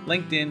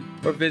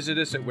 LinkedIn, or visit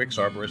us at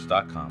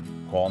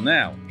wicksarborist.com. Call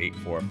now,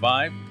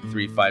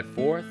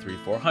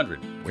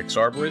 845-354-3400. Wicks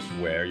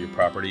Arborist, where your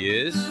property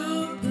is.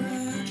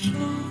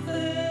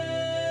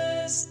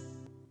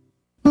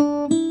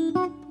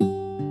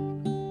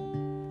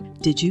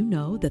 Did you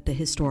know that the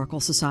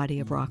Historical Society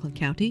of Rockland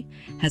County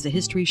has a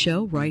history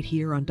show right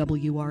here on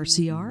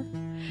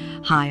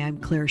WRCR? Hi, I'm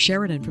Claire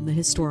Sheridan from the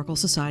Historical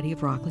Society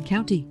of Rockland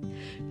County.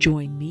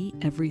 Join me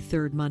every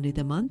third Monday of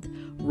the month,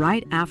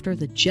 right after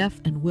the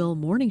Jeff and Will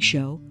Morning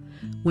Show,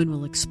 when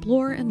we'll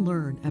explore and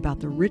learn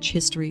about the rich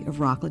history of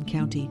Rockland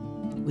County,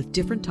 with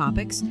different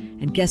topics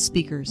and guest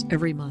speakers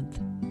every month.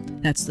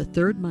 That's the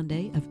third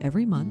Monday of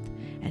every month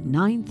at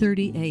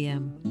 9:30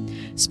 a.m.,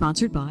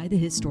 sponsored by the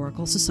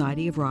Historical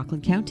Society of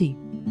Rockland County.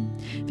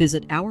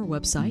 Visit our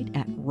website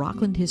at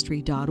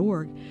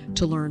rocklandhistory.org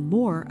to learn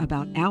more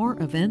about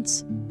our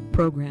events,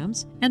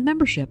 programs, and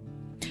membership.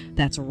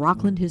 That's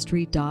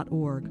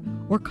rocklandhistory.org,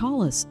 or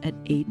call us at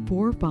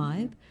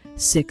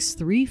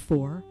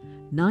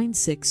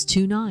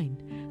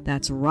 845-634-9629.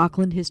 That's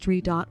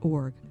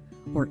rocklandhistory.org,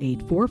 or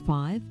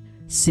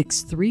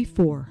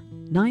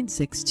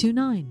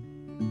 845-634-9629.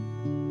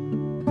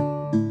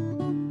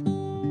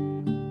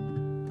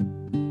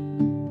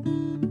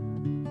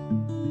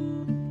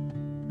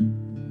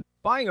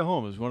 Buying a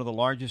home is one of the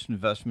largest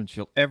investments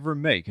you'll ever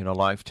make in a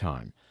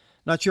lifetime.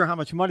 Not sure how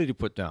much money to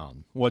put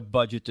down, what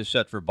budget to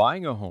set for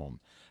buying a home,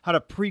 how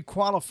to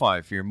pre-qualify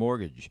for your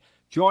mortgage.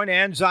 Join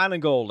Ann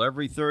Zeilengold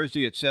every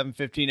Thursday at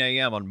 7:15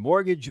 a.m. on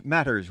Mortgage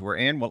Matters, where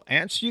Ann will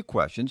answer your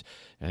questions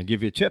and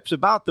give you tips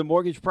about the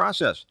mortgage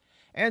process.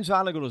 Ann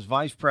Zeilengold is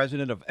Vice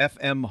President of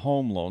FM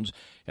Home Loans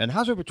and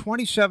has over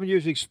 27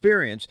 years'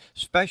 experience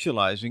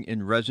specializing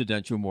in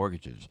residential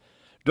mortgages.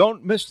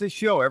 Don't miss this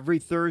show every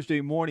Thursday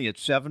morning at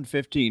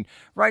 7:15,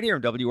 right here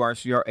on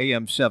WRCR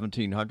AM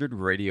 1700,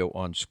 Radio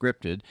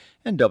Unscripted,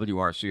 and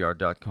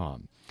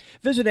WRCR.com.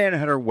 Visit Ann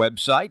at her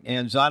website,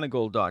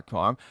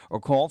 annzeilengold.com,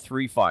 or call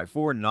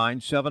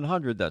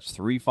 354-9700. That's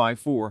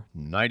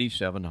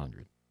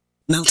 354-9700.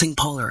 Melting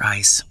polar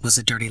ice was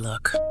a dirty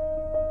look.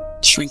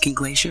 Shrinking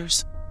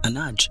glaciers, a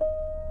nudge.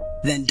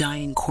 Then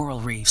dying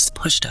coral reefs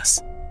pushed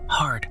us,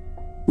 hard.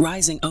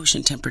 Rising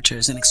ocean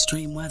temperatures and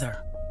extreme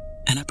weather,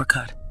 an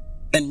uppercut.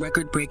 Then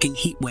record-breaking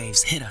heat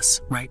waves hit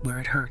us right where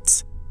it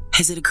hurts.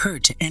 Has it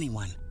occurred to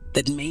anyone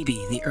that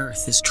maybe the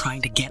Earth is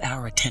trying to get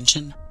our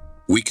attention?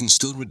 We can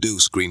still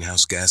reduce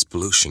greenhouse gas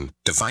pollution.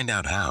 To find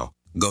out how,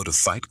 go to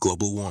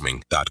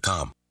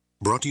fightglobalwarming.com.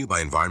 Brought to you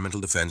by Environmental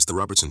Defense, the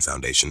Robertson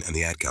Foundation, and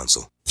the Ad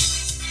Council.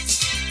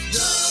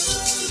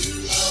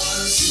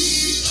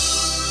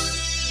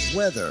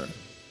 Weather.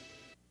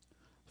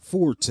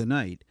 For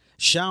tonight,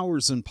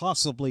 showers and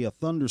possibly a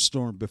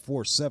thunderstorm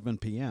before 7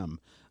 p.m.,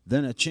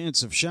 then a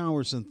chance of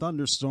showers and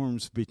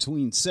thunderstorms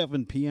between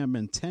 7 p.m.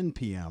 and 10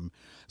 p.m.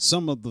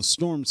 Some of the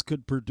storms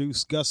could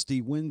produce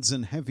gusty winds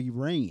and heavy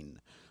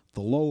rain.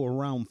 The low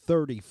around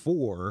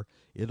 34.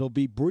 It'll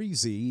be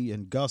breezy,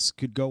 and gusts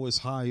could go as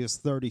high as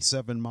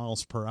 37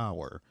 miles per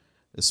hour,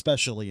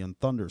 especially in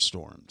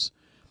thunderstorms.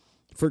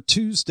 For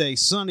Tuesday,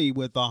 sunny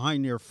with a high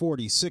near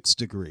 46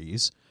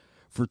 degrees.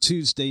 For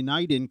Tuesday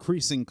night,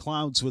 increasing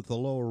clouds with a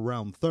low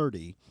around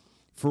 30.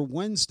 For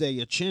Wednesday,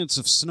 a chance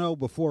of snow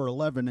before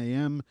 11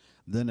 a.m.,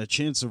 then a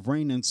chance of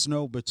rain and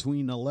snow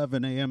between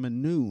 11 a.m.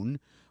 and noon,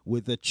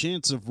 with a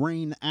chance of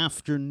rain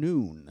after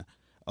noon.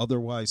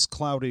 Otherwise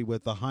cloudy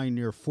with a high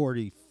near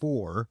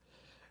 44.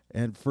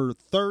 And for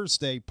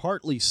Thursday,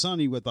 partly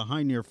sunny with a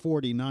high near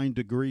 49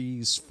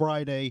 degrees.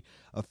 Friday,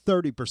 a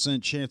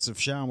 30% chance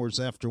of showers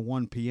after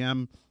 1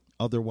 p.m.,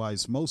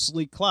 otherwise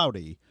mostly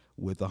cloudy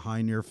with a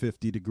high near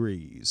 50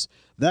 degrees.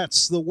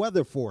 That's the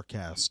weather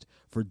forecast.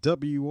 For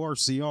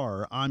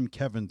WRCR, I'm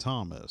Kevin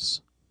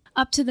Thomas.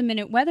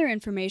 Up-to-the-minute weather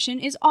information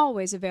is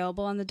always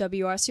available on the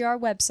WRCR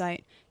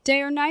website.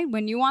 Day or night,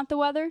 when you want the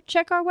weather,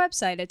 check our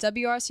website at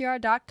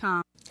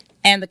WRCR.com.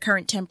 And the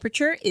current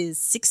temperature is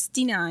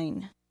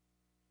 69.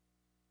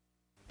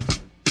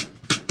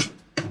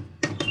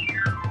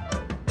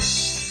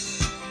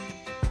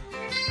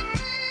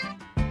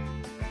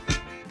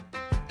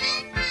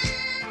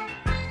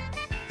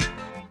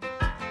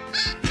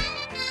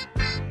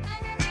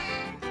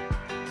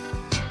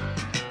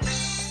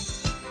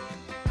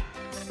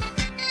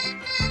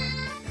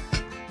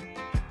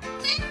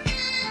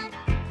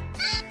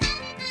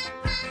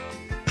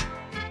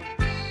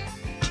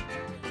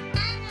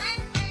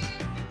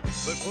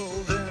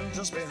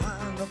 Just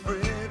behind the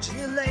bridge,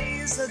 he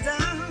lays her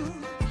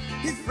down.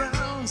 He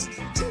frowns,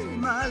 till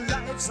my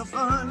life's a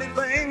funny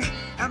thing.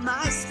 Am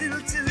I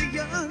still too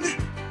young?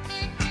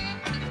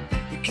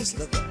 He kissed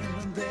the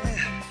diamond there.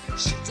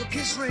 She took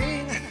his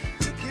ring,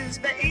 took his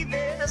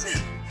babies.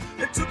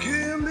 It took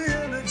him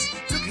minutes,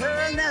 took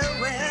her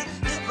nowhere.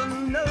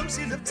 Heaven knows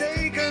he'd have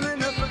taken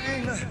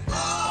anything.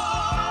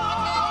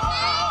 All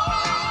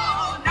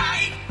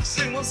night,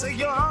 she was a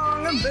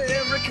young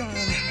American.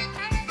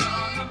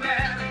 Young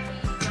American.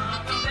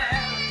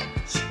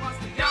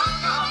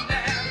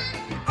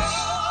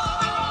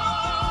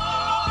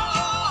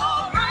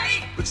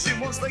 She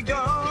was the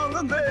young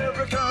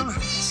American,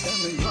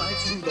 standing right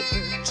through the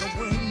picture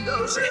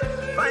window. She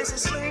finds a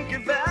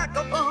slinky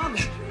vagabond.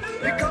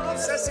 He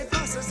calls as he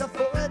passes,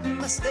 avoiding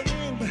the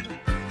sting.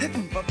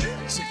 Heaven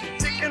forbid she could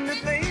take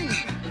anything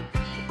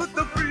but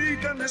the free he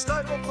can be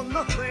stifled for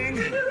nothing.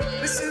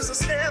 This is a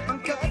step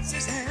and cuts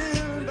his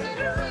hand,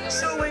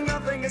 showing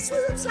nothing. It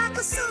swoops like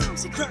a song,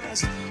 she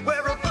cries.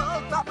 Where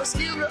above Papa's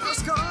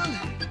hero's gone.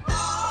 All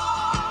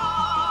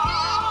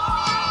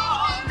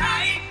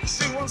night.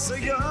 She wants a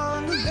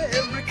young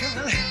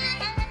American.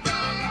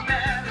 Young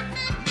American.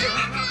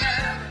 Young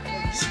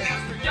American. She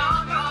wants a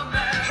young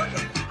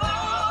American. All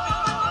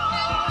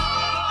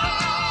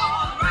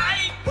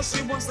right. Well,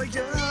 she wants a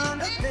young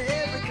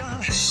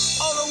American.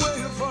 All the way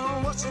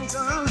from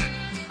Washington.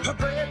 Her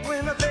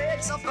breadwinner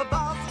begs off the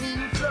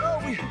bathroom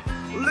floor. We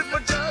live for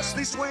just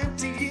these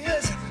 20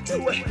 years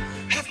till we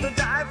have to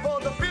die for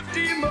the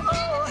 50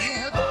 more.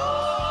 And all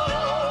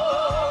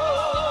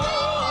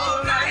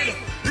right,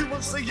 he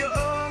wants a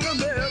young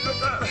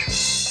American.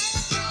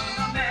 Young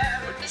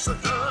American, so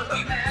young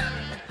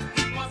American.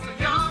 He wants a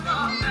young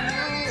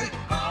American.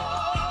 All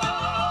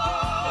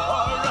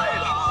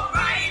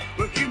right,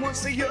 but he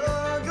wants a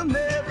young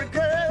American.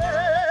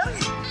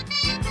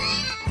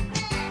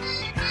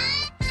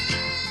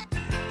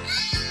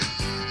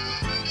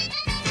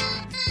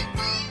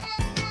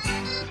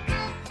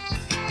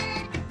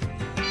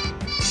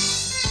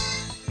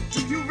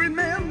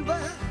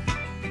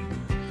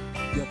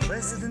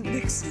 President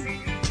Nixon,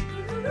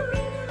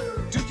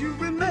 do you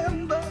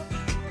remember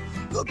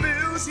the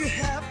bills you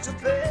have to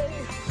pay,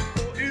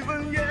 or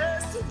even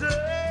yesterday?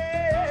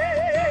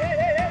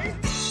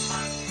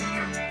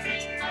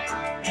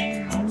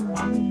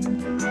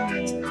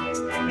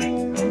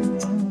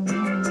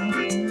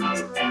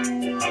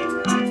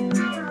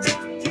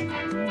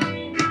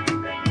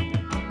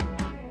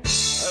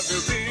 Have you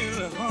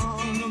been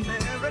home,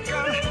 America?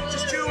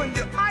 Just you and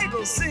your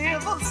idle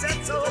civil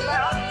set so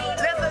loud.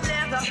 Leather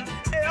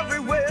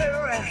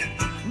everywhere,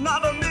 and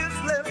not a miss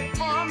left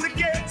from the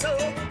ghetto.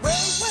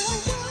 Well,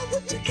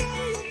 would you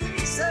carry a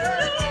visa?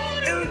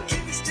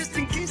 Just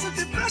in case of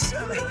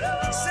depression.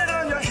 Sit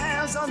on your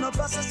hands on the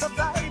bus of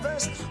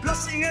survivors,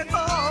 blushing at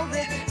all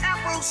the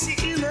Afro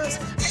sealers.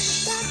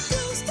 Ain't that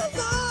close to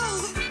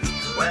love?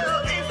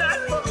 Well, ain't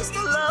that close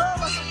to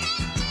love?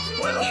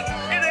 Well, it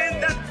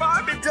ain't that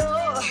Barbie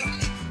doll.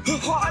 Her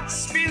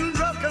heart's been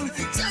broken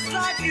just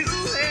like you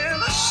and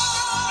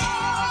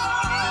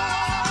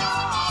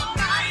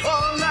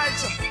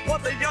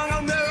what the young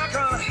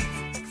American,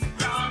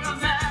 young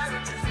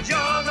American,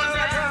 young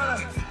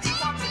American, you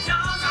want the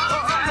young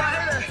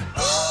American.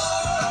 All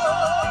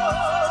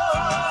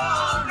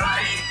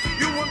right,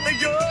 you want the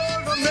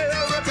young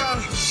American.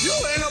 You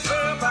ain't a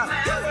paper,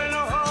 you ain't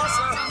a horse.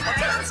 A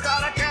girl's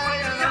got a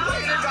carrier, a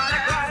lady got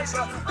a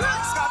Chrysler.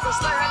 Black's got the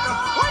slacker,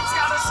 white's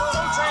got a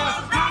soul train.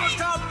 Mama's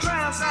got the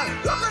tramps,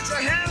 look at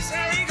your hands,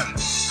 shake.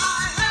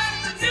 I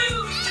heard the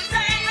news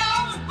today,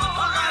 no more.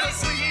 All right,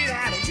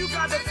 sweetheart, you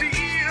got the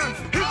feet.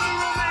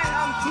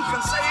 Who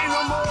can say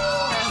no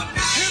more?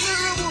 He's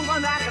a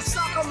woman like a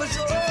sock on the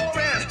shore.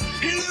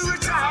 He's a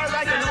retired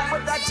like an old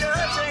with that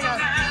judging.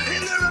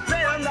 He's a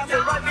repair that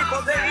will right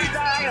before they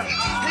die.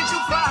 Ain't you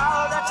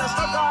proud that you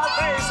stuck our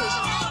faces?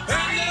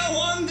 Ain't there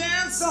one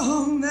dance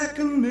song that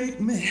can make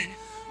me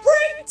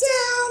break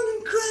down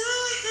and cry?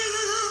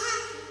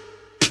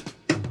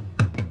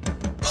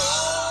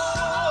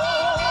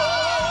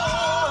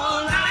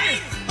 All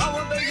night, I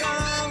want the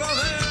young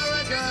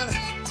American.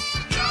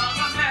 Young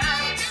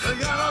American.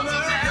 Young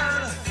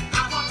American.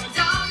 I want the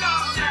young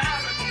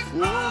American.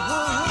 Whoa.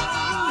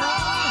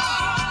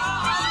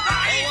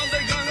 I want the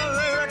young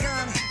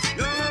American.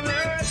 Young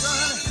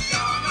American.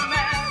 Young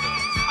American.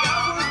 I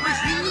want what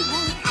you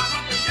want. I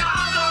want the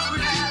young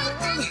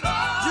American.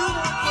 You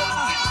want what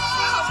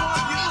I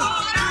want you.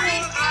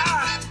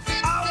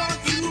 I want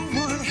you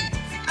want.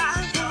 I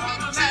want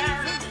young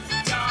American.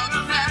 Young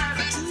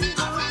American.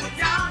 I want the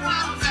young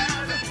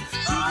American.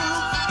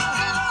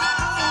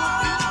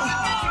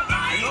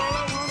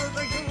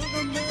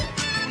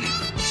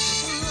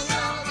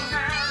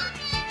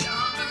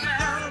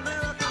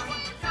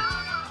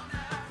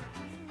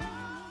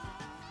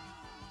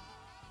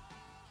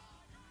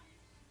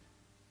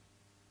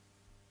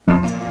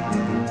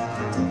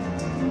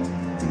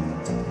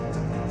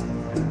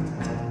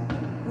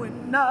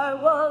 When I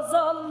was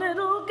a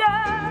little girl,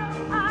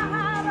 I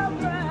had a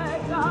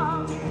rag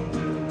doll,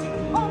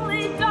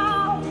 only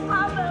doll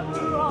I've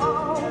ever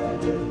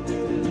owned.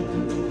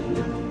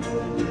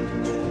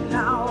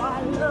 Now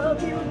I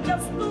love you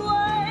just the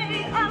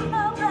way I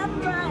love that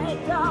rag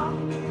doll,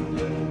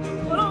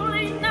 but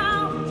only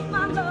now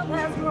my love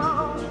has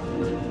grown,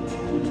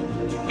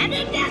 and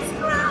it gets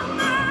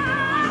stronger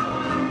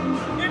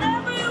in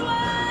every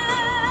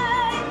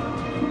way,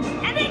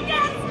 and it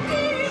gets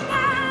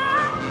deeper.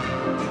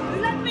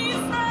 Let me say,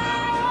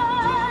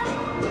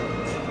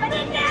 and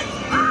it gets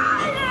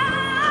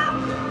higher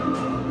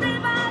day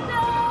by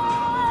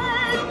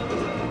day.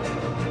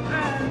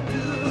 And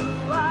do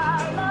I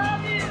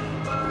love you,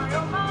 my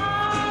oh my?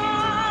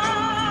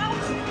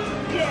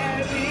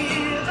 Yeah,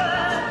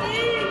 even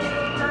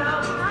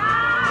deeper.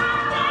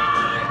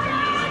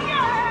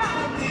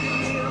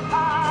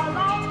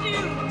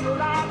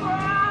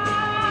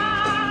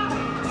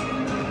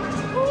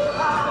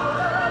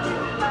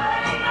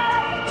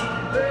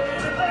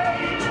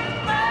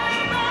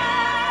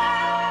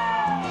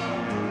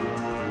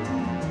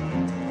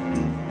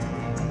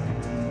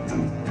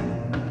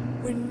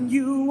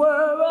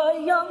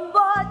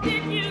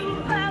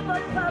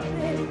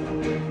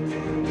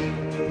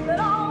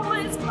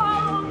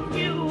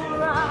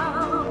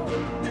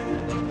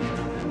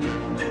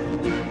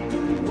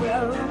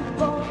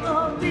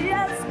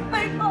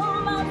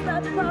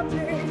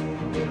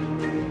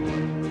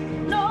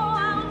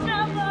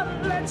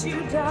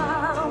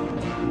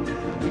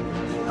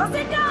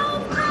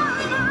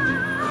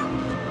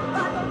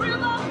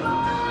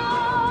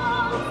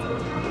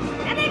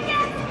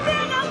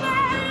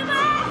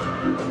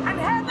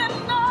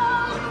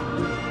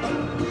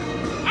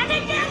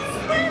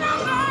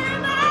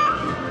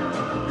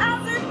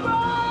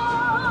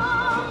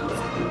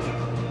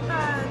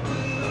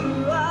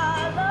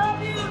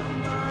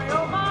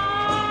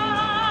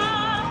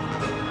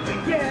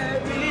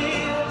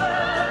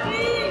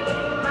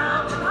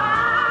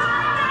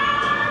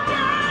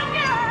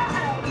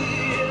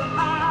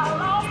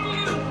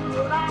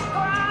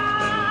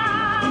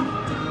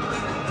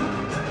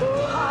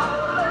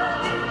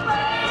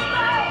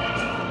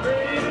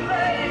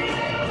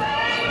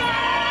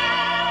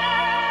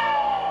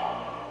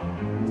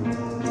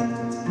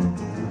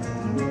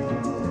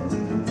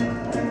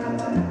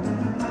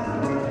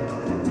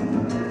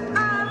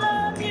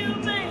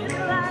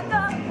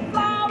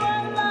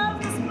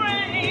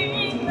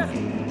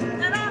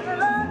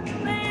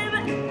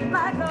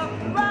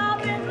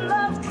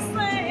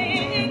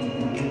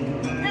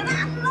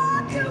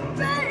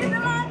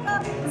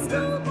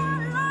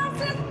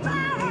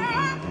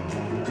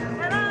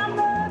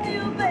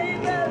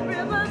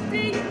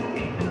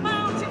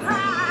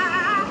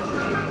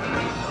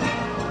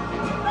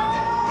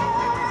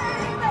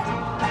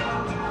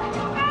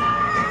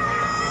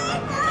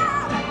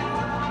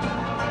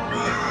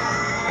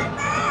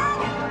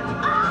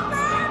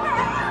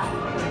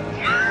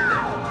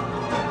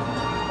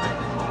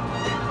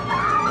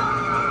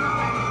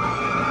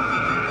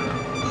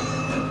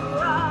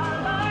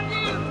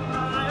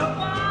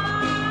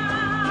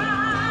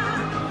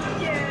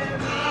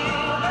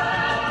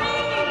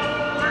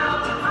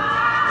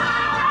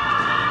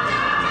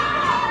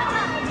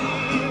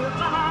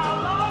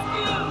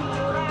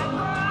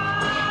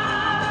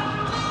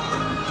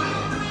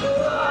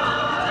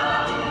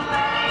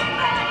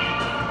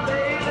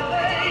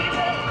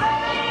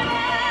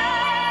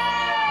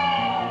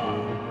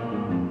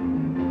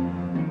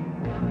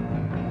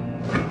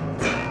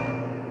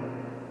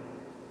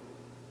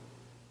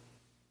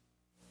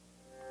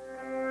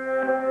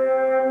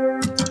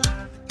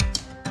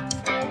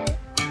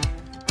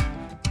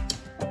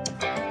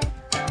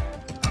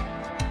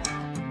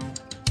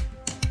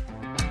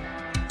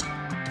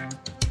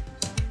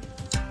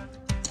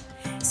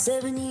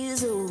 7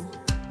 years old.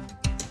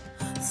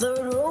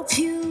 Third row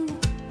pew,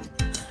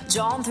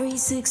 John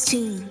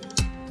 3:16.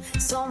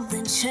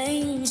 Something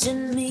changed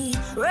in me.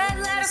 Red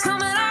letter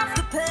coming off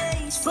the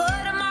page,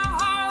 flooding my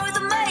heart with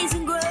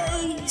amazing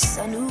grace.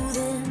 I knew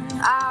then,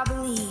 I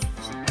believed,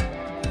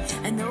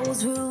 and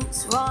those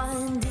roots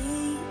run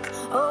deep.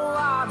 Oh,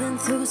 I've been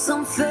through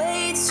some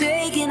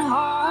faith-shaking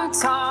hard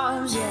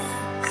times,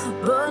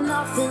 yeah, but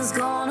nothing's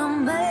gonna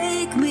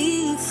make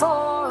me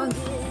forget.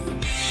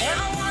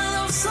 Every one of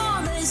those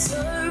Sunday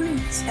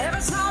sermons,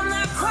 every time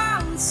that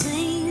crowd would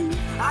sing,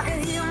 I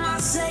could hear my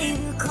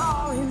Savior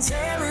calling,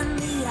 telling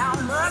me how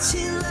much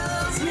He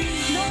loves me.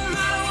 No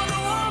matter what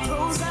the world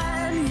throws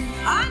at me,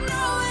 I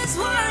know His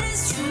word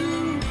is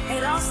true.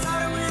 It all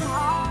started with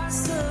heart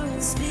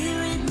stirring,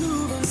 spirit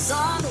moving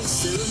Sunday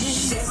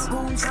sermons. The devil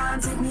gonna try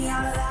and take me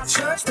out of that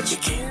church, but you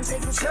can't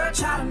take the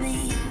church out of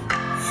me.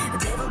 The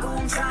devil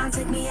gonna try and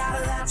take me out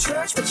of that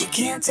church, but you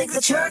can't take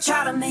the church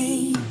out of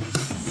me.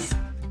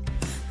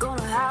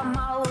 Gonna have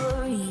my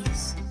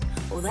worries,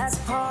 well that's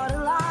part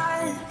of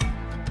life.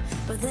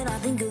 But then I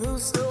think of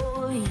those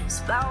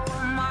stories about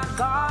what my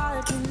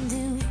God can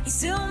do. He's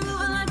still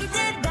moving like He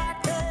did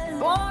back then.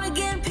 Born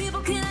again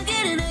people, can I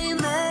get an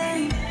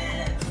amen?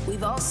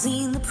 We've all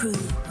seen the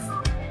proof.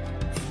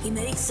 He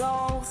makes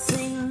all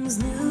things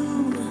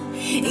new.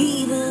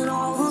 Even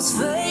all those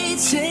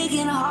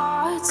faith-shaking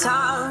hard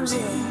times,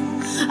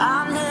 yeah.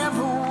 I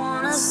never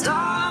wanna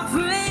stop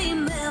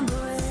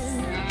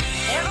remembering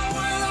every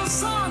one of those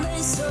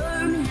Sunday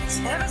sermons.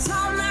 Every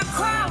time that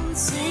crowd would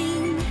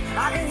sing,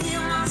 I can hear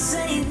my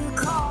Savior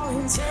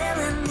calling,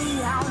 telling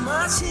me how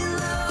much He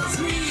loves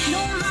me.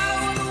 No matter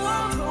what the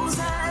world throws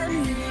at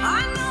me,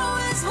 I know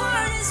His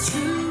word is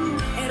true.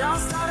 It all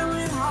started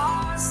with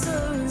heart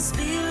stirring,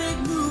 spirit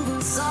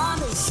moving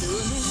Sunday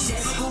sermons. The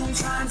devil gonna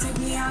try and take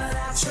me out of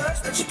that church,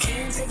 but you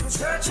can't take the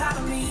church out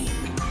of me.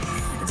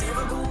 The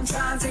devil gonna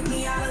try and take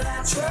me out of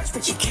that church,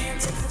 but you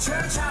can't take the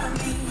church out of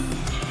me.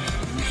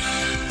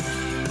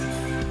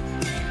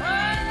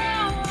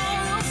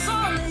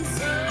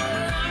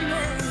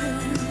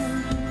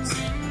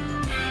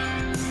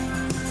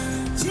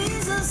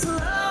 Jesus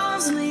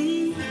loves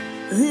me,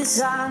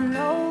 this I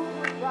know,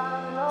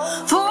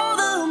 for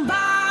the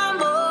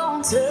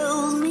Bible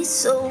tells me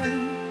so.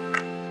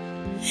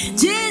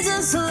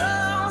 Jesus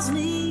loves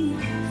me,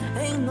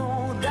 ain't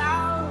no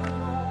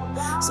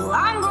doubt, so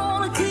I'm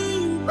gonna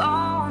keep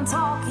on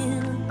talking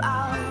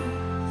about.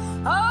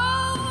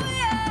 Oh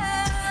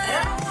yeah,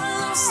 every one of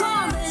those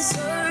Sunday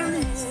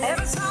sermons,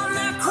 every time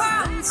that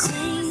crowd would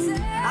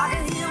sing, I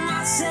can hear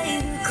my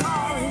Savior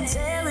calling,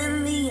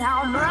 telling me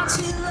how much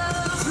He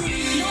loves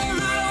me. No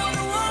matter what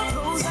the world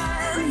throws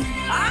at me,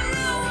 I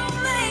know I'll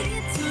make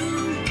it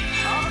through.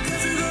 All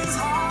because of those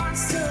heart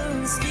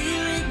stirring,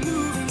 spirit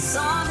moving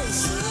Sunday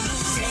sermons.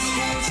 Devil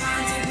gonna try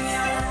and take me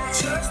out of that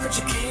church, but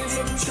you can't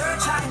take the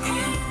church out of me.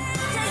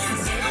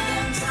 The devil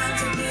gonna try and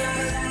take me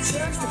out of that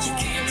church, but you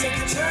can't take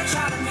the church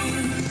out of me.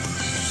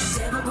 The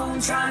devil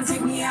gonna try and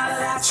take me out of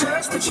that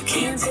church, but you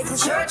can't take the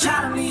church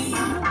out of me.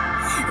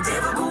 The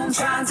devil gonna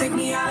try and take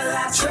me out of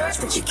that church,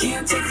 but you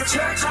can't take the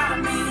church out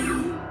of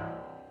me.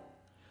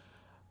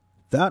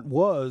 That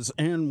was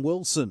Ann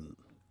Wilson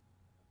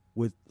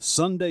with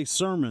Sunday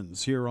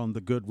Sermons here on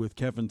The Good with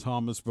Kevin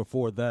Thomas.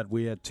 Before that,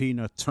 we had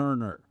Tina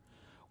Turner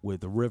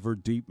with River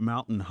Deep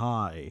Mountain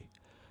High,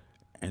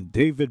 and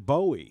David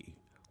Bowie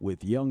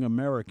with Young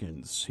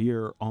Americans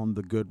here on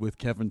The Good with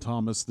Kevin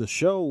Thomas. The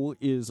show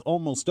is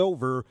almost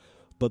over,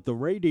 but the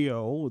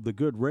radio, the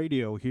good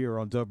radio here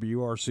on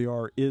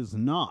WRCR is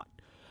not.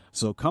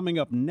 So coming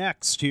up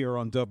next here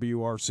on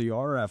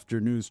WRCR after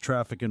news,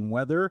 traffic, and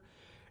weather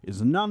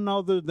is none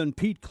other than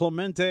Pete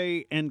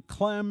Clemente and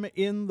Clem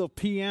in the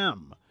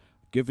PM,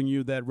 giving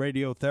you that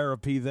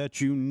radiotherapy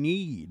that you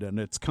need, and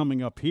it's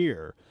coming up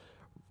here,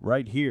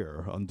 right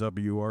here on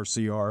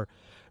WRCR.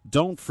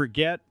 Don't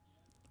forget,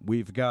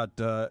 we've got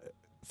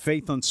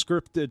Faith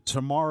Unscripted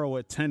tomorrow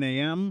at 10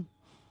 a.m.,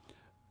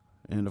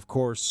 and, of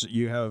course,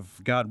 you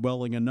have, God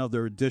willing,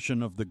 another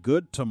edition of The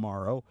Good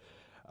tomorrow.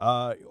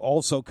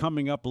 Also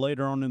coming up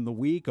later on in the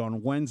week,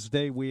 on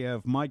Wednesday, we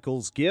have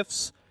Michael's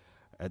Gifts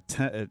at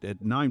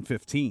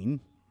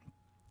 9:15,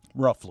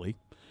 roughly,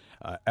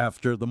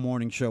 after the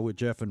morning show with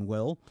Jeff and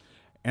Will.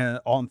 And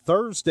on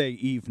Thursday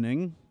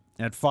evening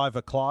at 5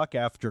 o'clock,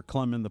 after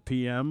Clem in the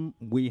PM,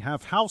 we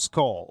have House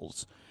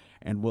Calls,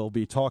 and we'll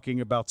be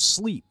talking about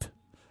sleep.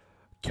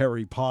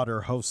 Kerry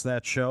Potter hosts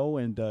that show,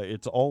 and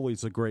it's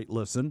always a great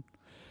listen.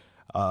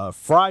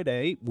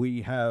 Friday,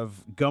 we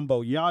have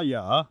Gumbo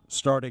Yaya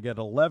starting at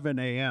 11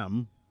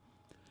 a.m.,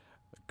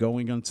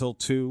 going until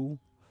 2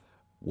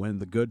 when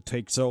The Good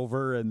takes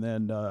over. And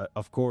then,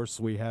 of course,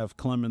 we have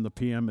Clem in the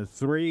PM at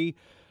 3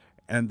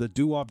 and the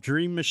Doo-Wop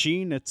Dream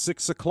Machine at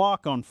 6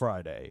 o'clock on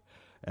Friday.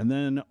 And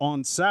then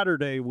on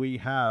Saturday, we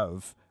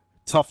have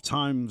Tough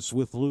Times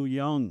with Lou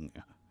Young.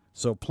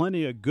 So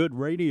plenty of good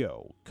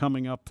radio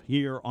coming up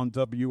here on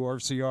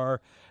WRCR,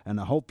 and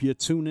I hope you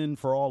tune in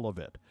for all of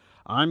it.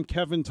 I'm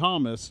Kevin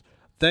Thomas.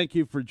 Thank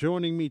you for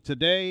joining me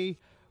today.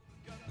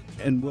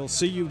 And we'll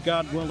see you,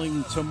 God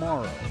willing,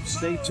 tomorrow.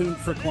 Stay tuned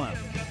for Clown.